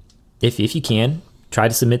if you can, try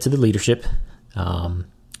to submit to the leadership.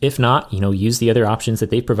 If not, use the other options that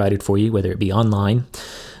they've provided for you, whether it be online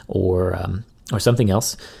or something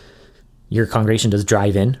else. Your congregation does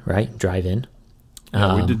drive-in, right? Drive-in.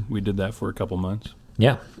 Yeah, we did that for a couple months.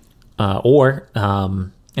 Yeah. Or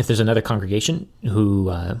if there's another congregation who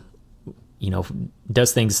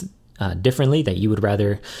does things differently that you would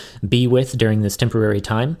rather be with during this temporary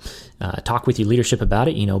time, talk with your leadership about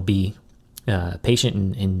it. Be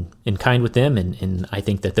patient and kind with them, and I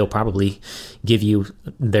think that they'll probably give you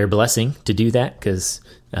their blessing to do that, because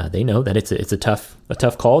they know that it's a tough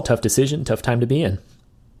call, tough decision, tough time to be in.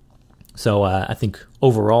 So I think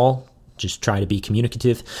overall, just try to be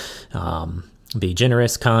communicative, be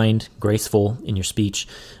generous, kind, graceful in your speech.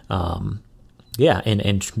 And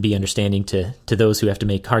be understanding to those who have to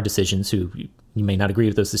make hard decisions, who you may not agree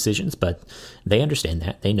with those decisions, but they understand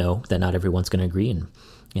that. They know that not everyone's going to agree, and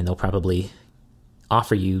they'll probably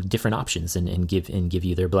offer you different options and give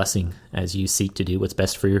you their blessing as you seek to do what's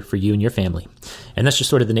best for you and your family. And that's just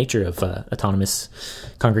sort of the nature of autonomous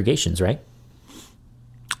congregations, right?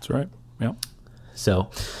 That's right. Yeah. So,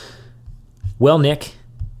 well, Nick,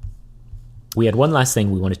 we had one last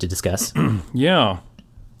thing we wanted to discuss. Yeah.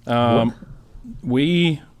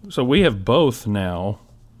 We have both now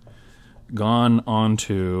gone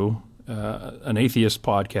onto an atheist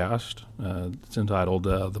podcast. It's entitled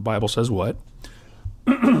 "The Bible Says What."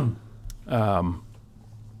 The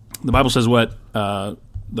Bible Says What.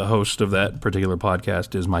 The host of that particular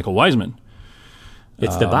podcast is Michael Wiseman.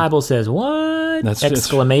 It's The Bible Says What?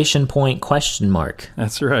 Exclamation point, question mark.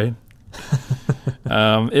 That's right.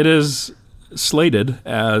 It is slated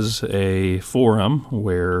as a forum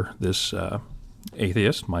where this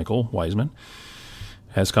atheist, Michael Wiseman,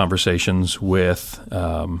 has conversations with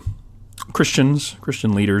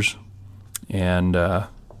Christian leaders. And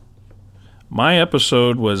my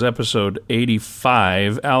episode was episode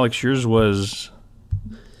 85. Alex, yours was...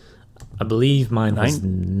 I believe mine was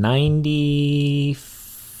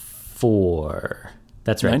 94.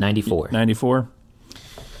 That's right, 94. 94.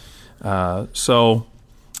 And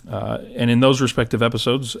in those respective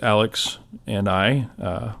episodes, Alex and I,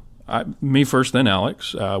 me first, then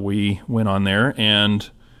Alex, we went on there and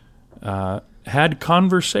had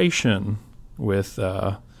conversation with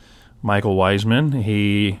Michael Wiseman.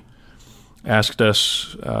 He asked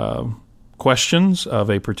us questions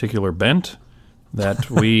of a particular bent that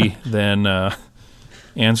we then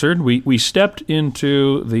answered. We stepped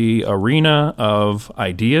into the arena of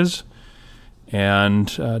ideas and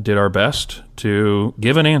did our best to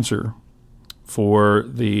give an answer for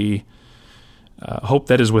the hope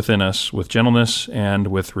that is within us, with gentleness and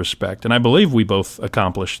with respect. And I believe we both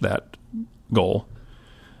accomplished that goal.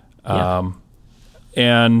 Yeah.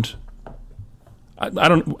 And I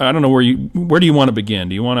don't know where do you want to begin?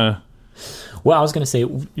 Do you want to? Well, I was going to say,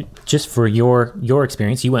 just for your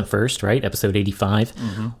experience, you went first, right? Episode 85.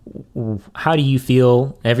 Mm-hmm. How do you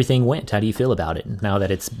feel everything went? How do you feel about it now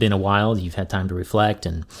that it's been a while? You've had time to reflect,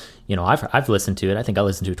 and I've listened to it. I think I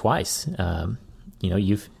listened to it twice.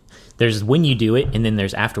 There's when you do it, and then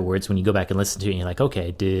there's afterwards when you go back and listen to it, and you're like,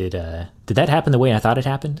 okay, did that happen the way I thought it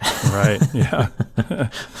happened? Right. Yeah.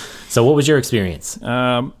 So, what was your experience?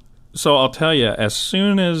 So I'll tell you, as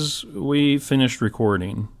soon as we finished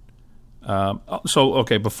recording.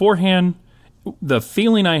 Beforehand, the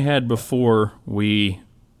feeling I had before we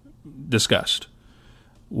discussed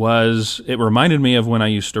was, it reminded me of when I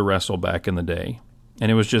used to wrestle back in the day.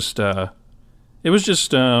 And it was just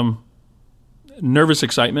nervous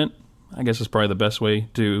excitement, I guess is probably the best way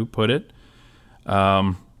to put it.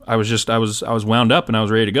 I was wound up and I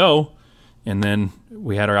was ready to go. And then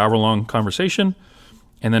we had our hour-long conversation.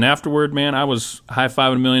 And then afterward, man, I was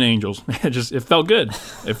high-fiving a million angels. It felt good.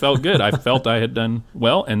 It felt good. I felt I had done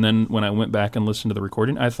well. And then when I went back and listened to the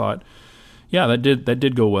recording, I thought, yeah, that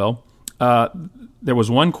did go well. There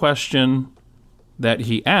was one question that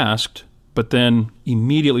he asked, but then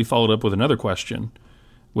immediately followed up with another question,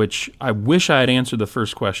 which I wish I had answered the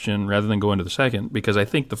first question rather than go into the second, because I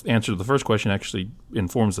think the answer to the first question actually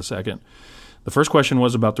informs the second. The first question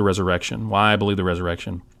was about the resurrection, why I believe the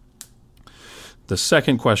resurrection. The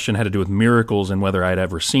second question had to do with miracles and whether I'd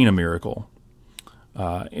ever seen a miracle.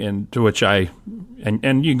 And to which and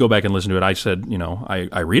you can go back and listen to it, I said,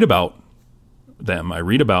 I read about them. I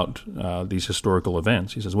read about these historical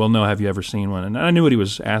events. He says, well, no, have you ever seen one? And I knew what he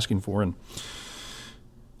was asking for, and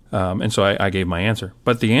so I gave my answer.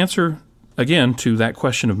 But the answer, again, to that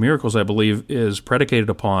question of miracles, I believe, is predicated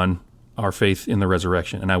upon our faith in the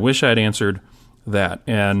resurrection. And I wish I had answered that.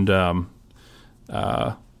 And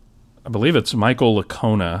I believe it's Michael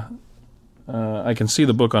Licona. I can see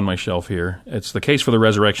the book on my shelf here. It's The Case for the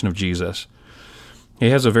Resurrection of Jesus. He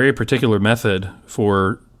has a very particular method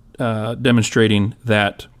for demonstrating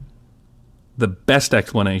that the best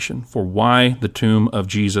explanation for why the tomb of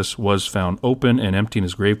Jesus was found open and empty and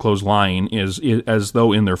his grave clothes lying is as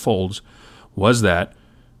though in their folds, was that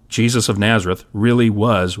Jesus of Nazareth really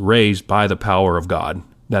was raised by the power of God,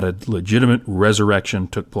 that a legitimate resurrection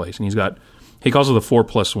took place. And he calls it the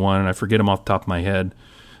 4+1, and I forget them off the top of my head,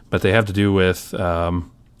 but they have to do with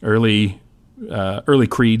early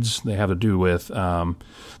creeds. They have to do with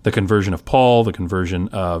the conversion of Paul, the conversion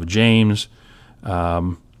of James.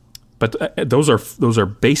 But those are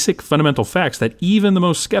basic fundamental facts that even the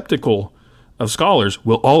most skeptical of scholars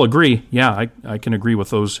will all agree, yeah, I can agree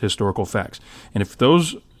with those historical facts. And if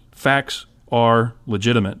those facts are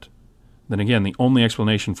legitimate, then again, the only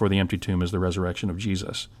explanation for the empty tomb is the resurrection of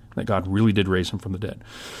Jesus, that God really did raise him from the dead.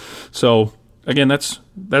 So, again, that's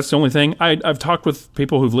the only thing. I've talked with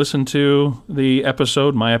people who've listened to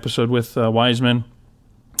my episode with Wiseman,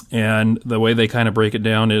 and the way they kind of break it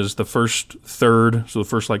down is the first third, so the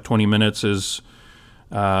first 20 minutes is,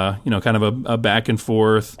 kind of a back and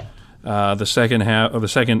forth. The second half, or the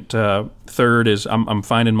second third is I'm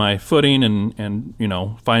finding my footing and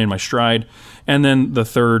finding my stride, and then the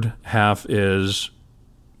third half is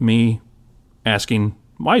me asking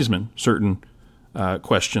Wiseman certain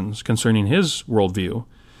questions concerning his worldview,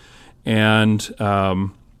 and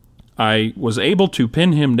I was able to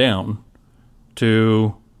pin him down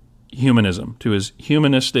to humanism, to his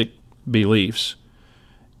humanistic beliefs,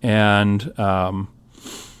 and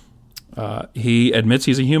he admits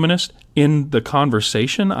he's a humanist. In the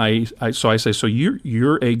conversation, I say, so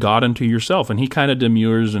you're a God unto yourself, and he kind of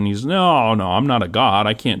demurs, and he's no, I'm not a God.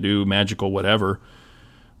 I can't do magical whatever.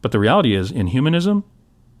 But the reality is, in humanism,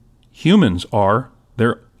 humans are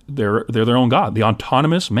they're their own God. The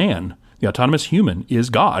autonomous man, the autonomous human, is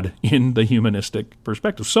God in the humanistic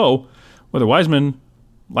perspective. So, whether Wiseman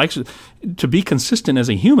likes it, to be consistent as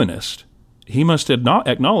a humanist, he must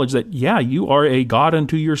acknowledge that, yeah, you are a God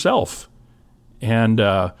unto yourself. And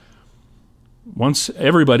once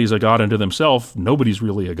everybody's a God unto themselves, nobody's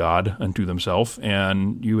really a God unto themselves,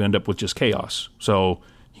 and you end up with just chaos. So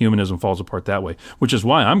humanism falls apart that way, which is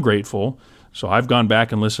why I'm grateful. So I've gone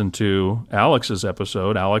back and listened to Alex's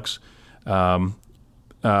episode. Alex, I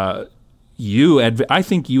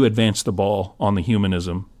think you advanced the ball on the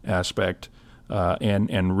humanism aspect,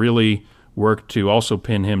 and really worked to also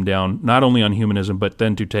pin him down, not only on humanism, but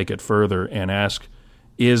then to take it further and ask,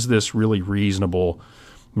 is this really reasonable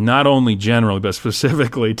not only generally, but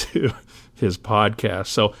specifically to his podcast.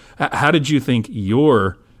 So how did you think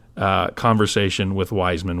your conversation with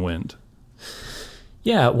Wiseman went?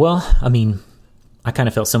 Yeah, well, I mean, I kind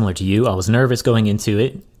of felt similar to you. I was nervous going into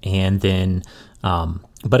it, and then,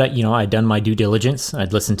 but I'd done my due diligence.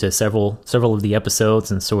 I'd listened to several of the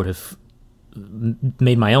episodes and sort of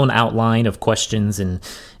made my own outline of questions and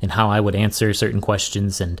how I would answer certain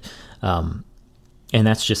questions, and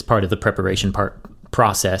that's just part of the preparation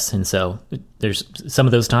process. And so there's some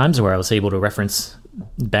of those times where I was able to reference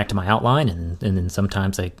back to my outline, and then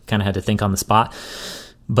sometimes I kind of had to think on the spot.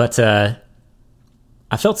 But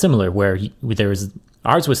I felt similar where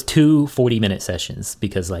ours was 2 40-minute sessions,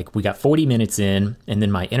 because like we got 40 minutes in and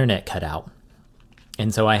then my internet cut out.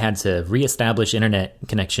 And so I had to reestablish internet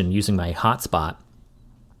connection using my hotspot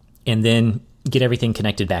and then get everything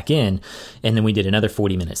connected back in. And then we did another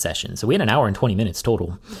 40-minute session. So we had an hour and 20 minutes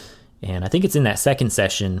total. And I think it's in that second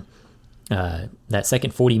session, that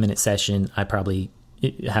second 40-minute session, I probably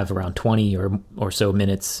have around 20 or so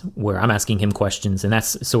minutes where I'm asking him questions. And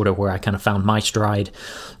that's sort of where I kind of found my stride,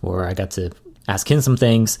 where I got to ask him some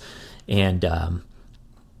things. And and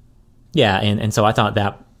so I thought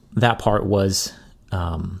that part was,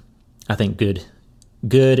 I think,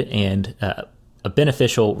 good and a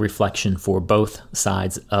beneficial reflection for both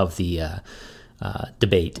sides of the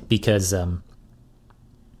debate, because I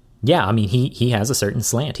mean, he has a certain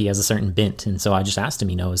slant, he has a certain bent. And so I just asked him,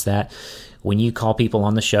 is that when you call people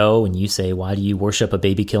on the show and you say, why do you worship a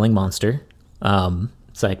baby killing monster?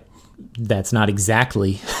 It's like, that's not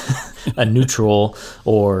exactly a neutral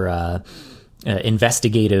or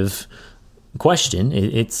investigative question.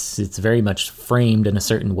 It's very much framed in a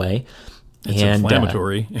certain way. It's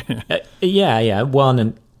inflammatory. Yeah. Well,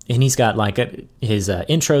 and he's got like his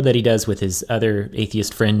intro that he does with his other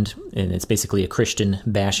atheist friend, and it's basically a Christian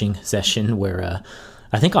bashing session where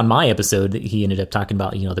I think on my episode he ended up talking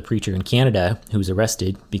about the preacher in Canada who's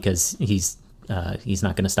arrested because he's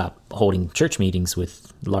not going to stop holding church meetings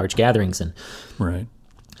with large gatherings, and right.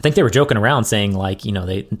 I think they were joking around saying like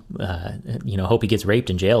they hope he gets raped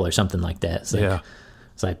in jail or something like that.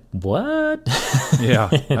 It's like what? Yeah,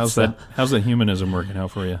 how's that humanism working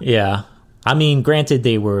out for you? Yeah. I mean, granted,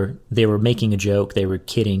 they were making a joke, they were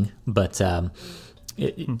kidding, but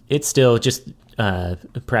it's still just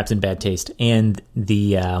perhaps in bad taste. And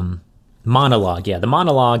the monologue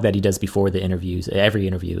that he does before the interviews, every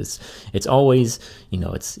interview it's always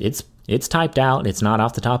it's typed out. It's not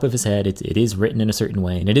off the top of his head. It is written in a certain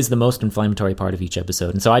way, and it is the most inflammatory part of each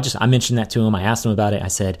episode. And so I mentioned that to him. I asked him about it. I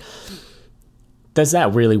said, does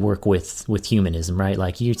that really work with humanism, right?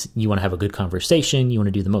 Like you want to have a good conversation, you want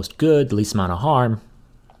to do the most good, the least amount of harm.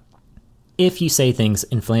 If you say things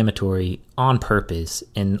inflammatory on purpose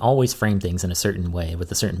and always frame things in a certain way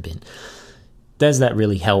with a certain bent, does that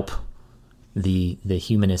really help the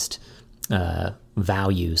humanist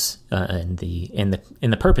values and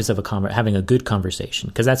the purpose of having a good conversation?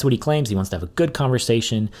 Because that's what he claims. He wants to have a good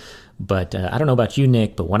conversation. But I don't know about you,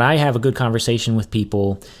 Nick, but when I have a good conversation with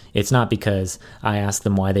people, it's not because I ask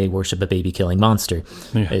them why they worship a baby-killing monster.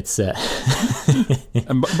 Yeah. It's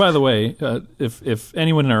and by the way, if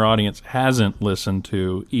anyone in our audience hasn't listened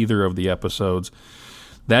to either of the episodes,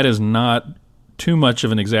 that is not too much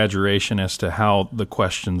of an exaggeration as to how the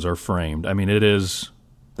questions are framed. I mean,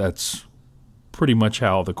 that's pretty much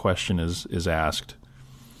how the question is asked.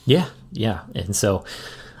 Yeah. And so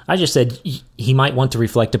I just said he might want to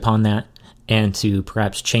reflect upon that and to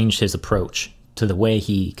perhaps change his approach to the way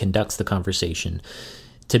he conducts the conversation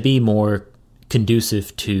to be more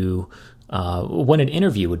conducive to what an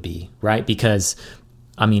interview would be, right? Because,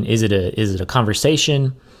 I mean, is it a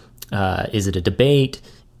conversation? Is it a debate?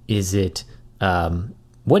 Is it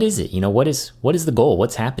what is it? What is the goal?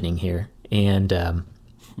 What's happening here? And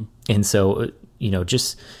so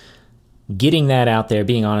just getting that out there,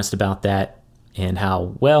 being honest about that. And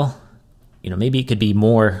how, maybe it could be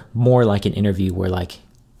more like an interview where like,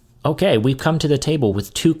 okay, we've come to the table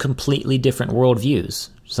with two completely different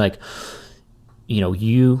worldviews. It's like,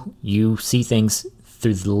 you see things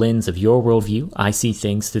through the lens of your worldview. I see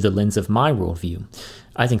things through the lens of my worldview.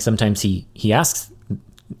 I think sometimes he asks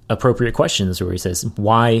appropriate questions where he says,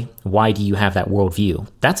 why do you have that worldview?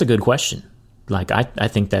 That's a good question. Like, I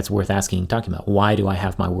think that's worth asking, talking about. Why do I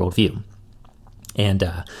have my worldview? And,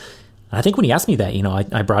 I think when he asked me that,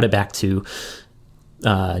 I brought it back to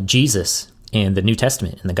Jesus and the New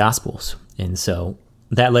Testament and the Gospels. And so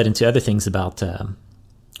that led into other things about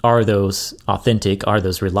are those authentic, are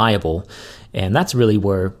those reliable? And that's really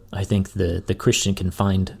where I think the Christian can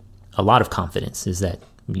find a lot of confidence, is that,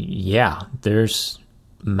 there's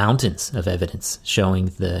mountains of evidence showing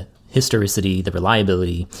the historicity, the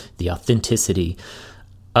reliability, the authenticity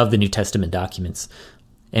of the New Testament documents.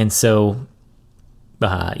 And so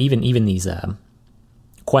even these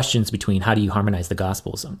questions between how do you harmonize the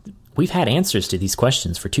Gospels, we've had answers to these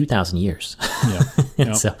questions for 2,000 years.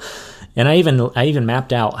 Yeah. And I even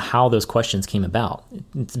mapped out how those questions came about.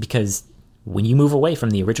 It's because when you move away from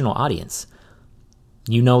the original audience,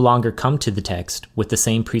 you no longer come to the text with the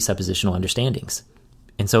same presuppositional understandings.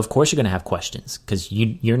 And so, of course, you're going to have questions because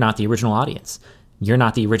you're not the original audience. You're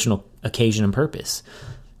not the original occasion and purpose.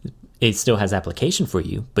 It still has application for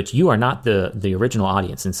you, but you are not the original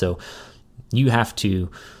audience. And so you have to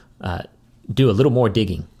do a little more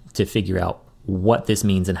digging to figure out what this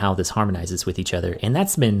means and how this harmonizes with each other. And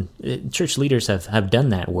that's been, church leaders have done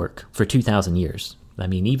that work for 2,000 years. I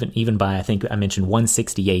mean, even by, I think I mentioned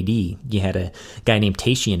 160 AD, you had a guy named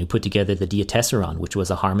Tatian who put together the Diatessaron, which was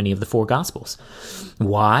a harmony of the four Gospels.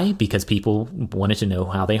 Why? Because people wanted to know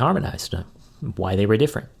how they harmonized, why they were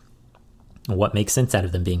different, what makes sense out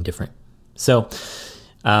of them being different. So,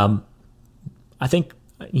 I think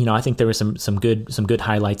there were some good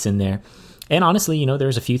highlights in there. And honestly,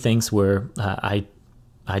 there's a few things where I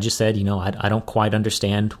just said, I don't quite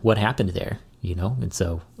understand what happened there, and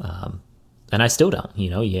so, and I still don't.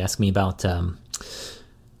 You ask me about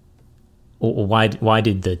why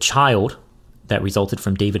did the child that resulted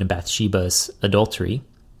from David and Bathsheba's adultery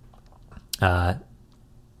why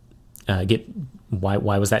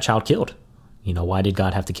was that child killed? Why did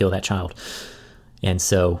God have to kill that child? And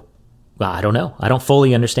so, well, I don't know. I don't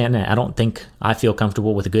fully understand that. I don't think I feel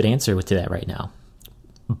comfortable with a good answer to that right now.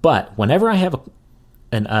 But whenever I have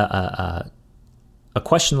a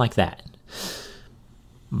question like that,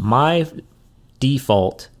 my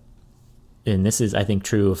default, and this is, I think,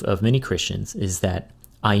 true of many Christians, is that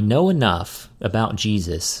I know enough about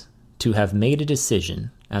Jesus to have made a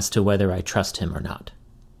decision as to whether I trust him or not.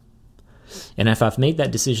 And if I've made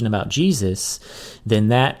that decision about Jesus, then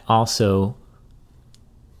that also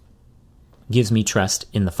gives me trust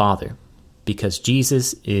in the Father, because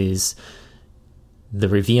Jesus is the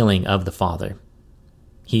revealing of the Father.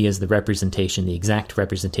 He is the representation, the exact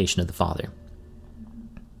representation of the Father.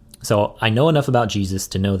 So I know enough about Jesus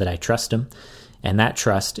to know that I trust him, and that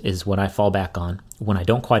trust is what I fall back on when I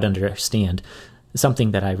don't quite understand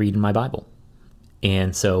something that I read in my Bible.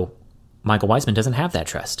 And so Michael Wiseman doesn't have that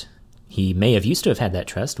trust. He may have used to have had that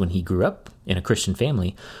trust when he grew up in a Christian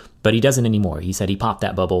family, but he doesn't anymore. He said he popped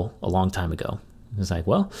that bubble a long time ago. It was like,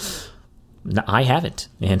 well, I haven't,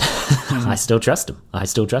 and I still trust him.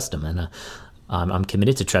 And I'm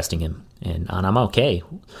committed to trusting him, and I'm okay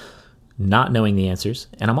not knowing the answers,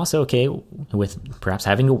 and I'm also okay with perhaps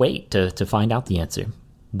having to wait to find out the answer,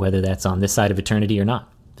 whether that's on this side of eternity or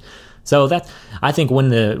not. So I think when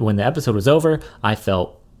the episode was over, I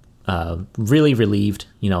felt really relieved.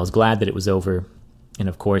 I was glad that it was over, and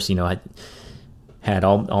of course, I had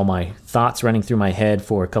all my thoughts running through my head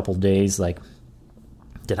for a couple days, like,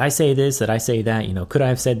 did I say this? Did I say that? Could I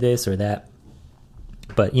have said this or that?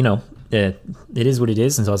 But it is what it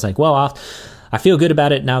is, and so I was like, well, I feel good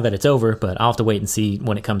about it now that it's over, but I'll have to wait and see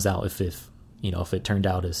when it comes out if it turned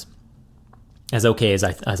out as okay as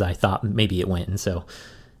I thought maybe it went. And so,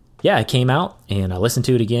 yeah, it came out, and I listened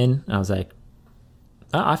to it again, and I was like,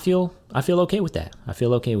 I feel okay with that. I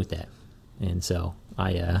feel okay with that. And so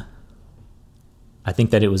I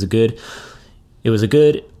think that it was a good,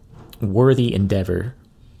 worthy endeavor,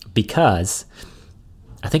 because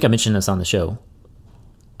I think I mentioned this on the show.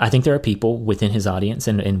 I think there are people within his audience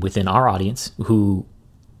and within our audience who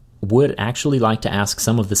would actually like to ask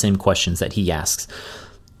some of the same questions that he asks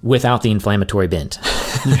without the inflammatory bent.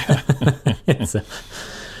 So,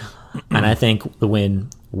 and I think when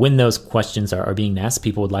those questions are being asked,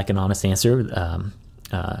 people would like an honest answer.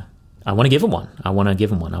 I want to give them one. I want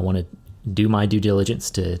to do my due diligence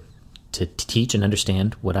to teach and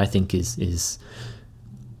understand what I think is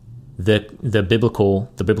the biblical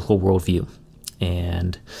worldview.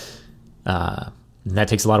 And that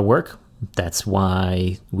takes a lot of work. That's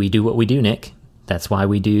why we do what we do, Nick. That's why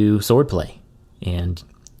we do swordplay. And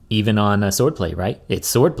even on swordplay, right?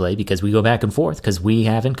 It's swordplay because we go back and forth because we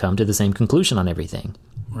haven't come to the same conclusion on everything.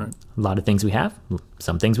 Right. A lot of things we have,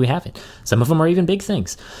 some things we haven't. Some of them are even big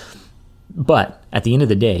things. But at the end of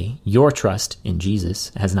the day, your trust in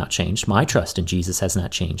Jesus has not changed. My trust in Jesus has not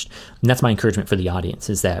changed. And that's my encouragement for the audience,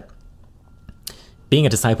 is that being a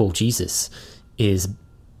disciple of Jesus is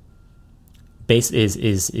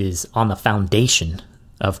on the foundation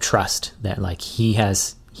of trust, that like he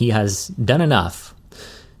has done enough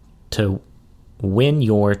to win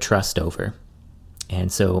your trust over.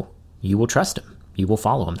 And so you will trust him. You will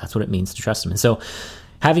follow him. That's what it means to trust him. And so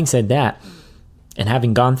having said that, And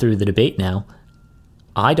having gone through the debate now,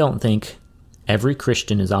 I don't think every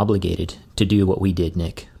Christian is obligated to do what we did,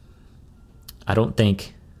 Nick. I don't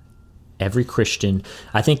think every Christian...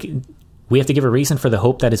 I think we have to give a reason for the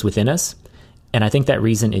hope that is within us, and I think that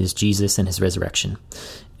reason is Jesus and his resurrection.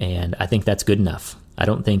 And I think that's good enough. I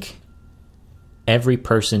don't think every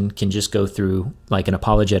person can just go through like an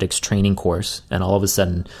apologetics training course and all of a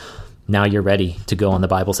sudden now you're ready to go on the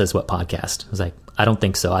Bible Says What podcast. I was like, I don't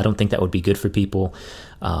think so. I don't think that would be good for people.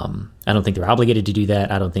 I don't think they're obligated to do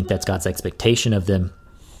that. I don't think that's God's expectation of them.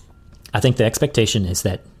 I think the expectation is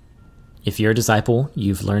that if you're a disciple,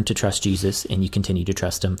 you've learned to trust Jesus and you continue to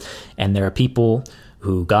trust him. And there are people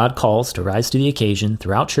who God calls to rise to the occasion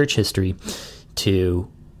throughout church history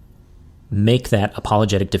to make that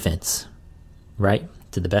apologetic defense, right,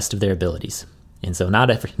 to the best of their abilities. And so not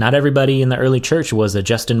everybody in the early church was a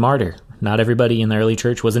Justin Martyr. Not everybody in the early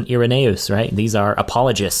church was an Irenaeus, right? These are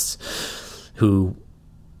apologists who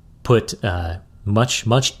put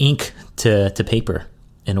much ink to paper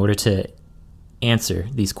in order to answer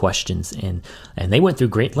these questions. And they went through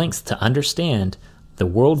great lengths to understand the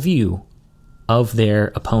worldview of their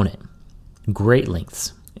opponent. Great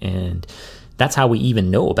lengths. And that's how we even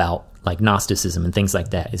know about like Gnosticism and things like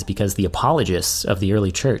that, is because the apologists of the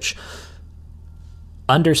early church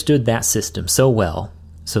understood that system so well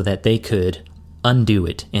so that they could undo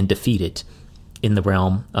it and defeat it in the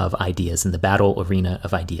realm of ideas, in the battle arena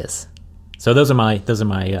of ideas. So those are my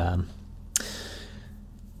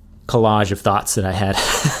collage of thoughts that I had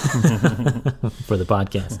for the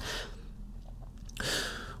podcast.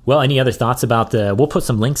 Well, any other thoughts about we'll put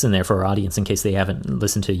some links in there for our audience in case they haven't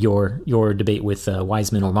listened to your debate with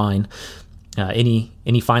Wiseman or mine. Any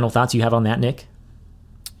final thoughts you have on that, Nick?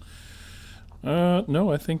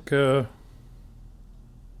 No, I think that's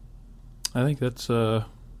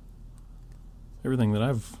everything that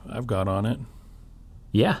I've got on it.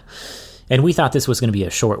 Yeah. And we thought this was going to be a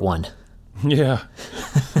short one. Yeah.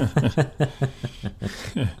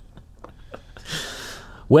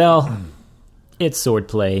 Well, it's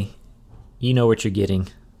swordplay. You know what you're getting.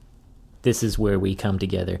 This is where we come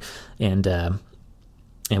together, and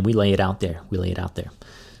we lay it out there. We lay it out there.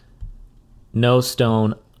 No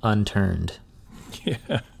stone unturned.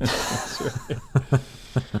 Yeah. That's right.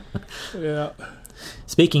 Yeah.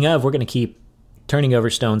 Speaking of, we're going to keep turning over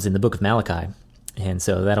stones in the book of Malachi, and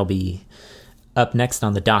so that'll be up next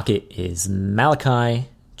on the docket is Malachi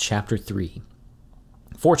chapter 3.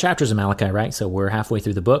 4 chapters of Malachi, right? So we're halfway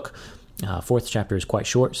through the book. Fourth chapter is quite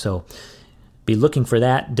short, so be looking for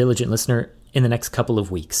that, diligent listener, in the next couple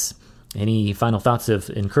of weeks. Any final thoughts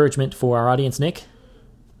of encouragement for our audience, Nick?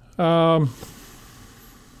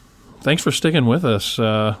 Thanks for sticking with us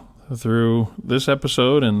through this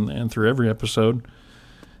episode and through every episode.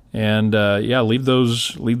 And leave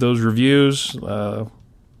those reviews.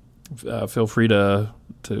 Feel free to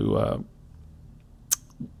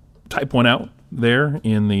type one out there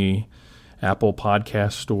in the Apple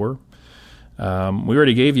Podcast Store. We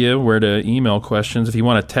already gave you where to email questions. If you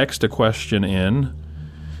want to text a question in,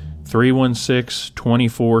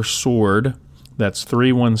 316-24-SWORD. That's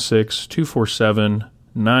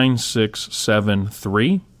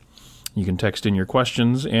 316-247-9673. You can text in your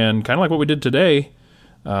questions, and kind of like what we did today,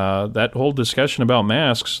 that whole discussion about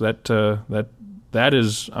masks, that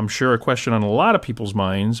is, I'm sure, a question on a lot of people's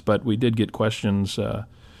minds, but we did get questions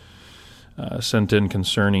sent in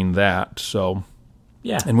concerning that. So,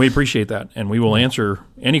 yeah, and we appreciate that, and we will answer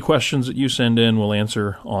any questions that you send in. We'll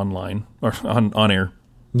answer online or on air.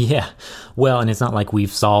 Yeah, well, and it's not like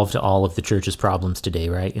we've solved all of the church's problems today,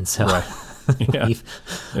 right? And so, right. Yeah.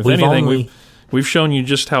 We've shown you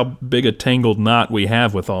just how big a tangled knot we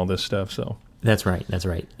have with all this stuff. So that's right.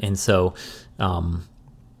 And so,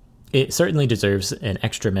 it certainly deserves an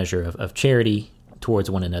extra measure of charity towards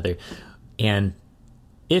one another. And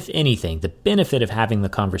if anything, the benefit of having the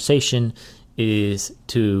conversation is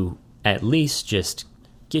to at least just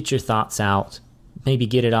get your thoughts out, maybe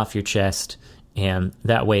get it off your chest, and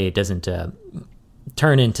that way it doesn't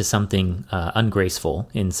turn into something ungraceful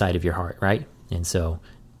inside of your heart, right? And so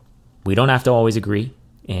we don't have to always agree,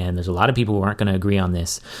 and there's a lot of people who aren't going to agree on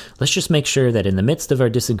this. Let's just make sure that in the midst of our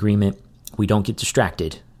disagreement, we don't get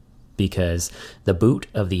distracted, because the boot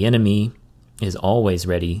of the enemy is always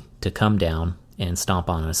ready to come down and stomp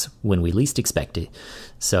on us when we least expect it.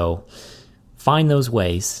 So find those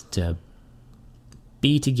ways to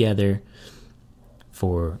be together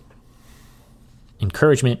for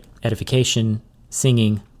encouragement, edification,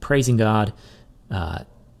 singing, praising God,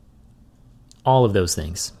 all of those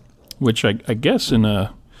things. Which I guess in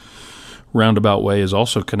a roundabout way is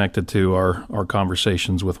also connected to our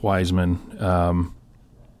conversations with Wiseman.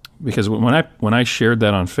 because when I shared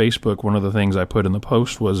that on Facebook, one of the things I put in the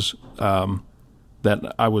post was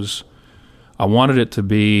that I wanted it to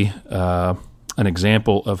be an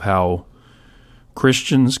example of how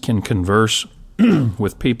Christians can converse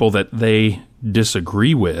with people that they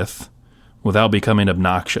disagree with without becoming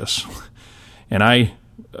obnoxious. And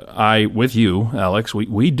I with you, Alex,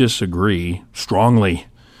 we disagree strongly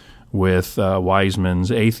with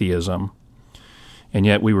Wiseman's atheism, and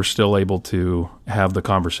yet we were still able to have the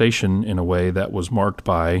conversation in a way that was marked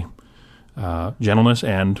by gentleness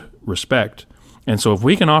and respect. And so if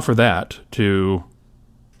we can offer that to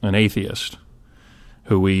an atheist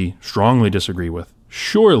who we strongly disagree with,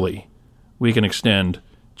 surely we can extend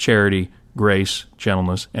charity, grace,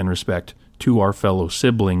 gentleness, and respect to our fellow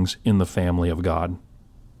siblings in the family of God.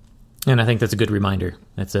 And I think that's a good reminder.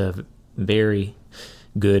 That's a very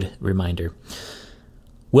good reminder.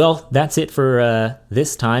 Well, that's it for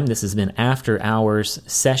this time. This has been After Hours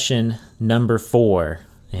session number 4.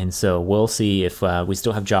 And so we'll see if we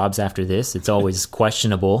still have jobs after this. It's always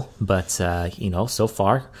questionable, but, so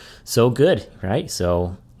far, so good, right?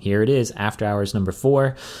 So here it is, After Hours number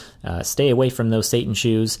 4. Stay away from those Satan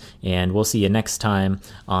shoes, and we'll see you next time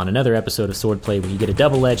on another episode of Swordplay, where you get a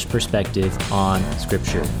double-edged perspective on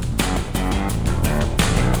Scripture.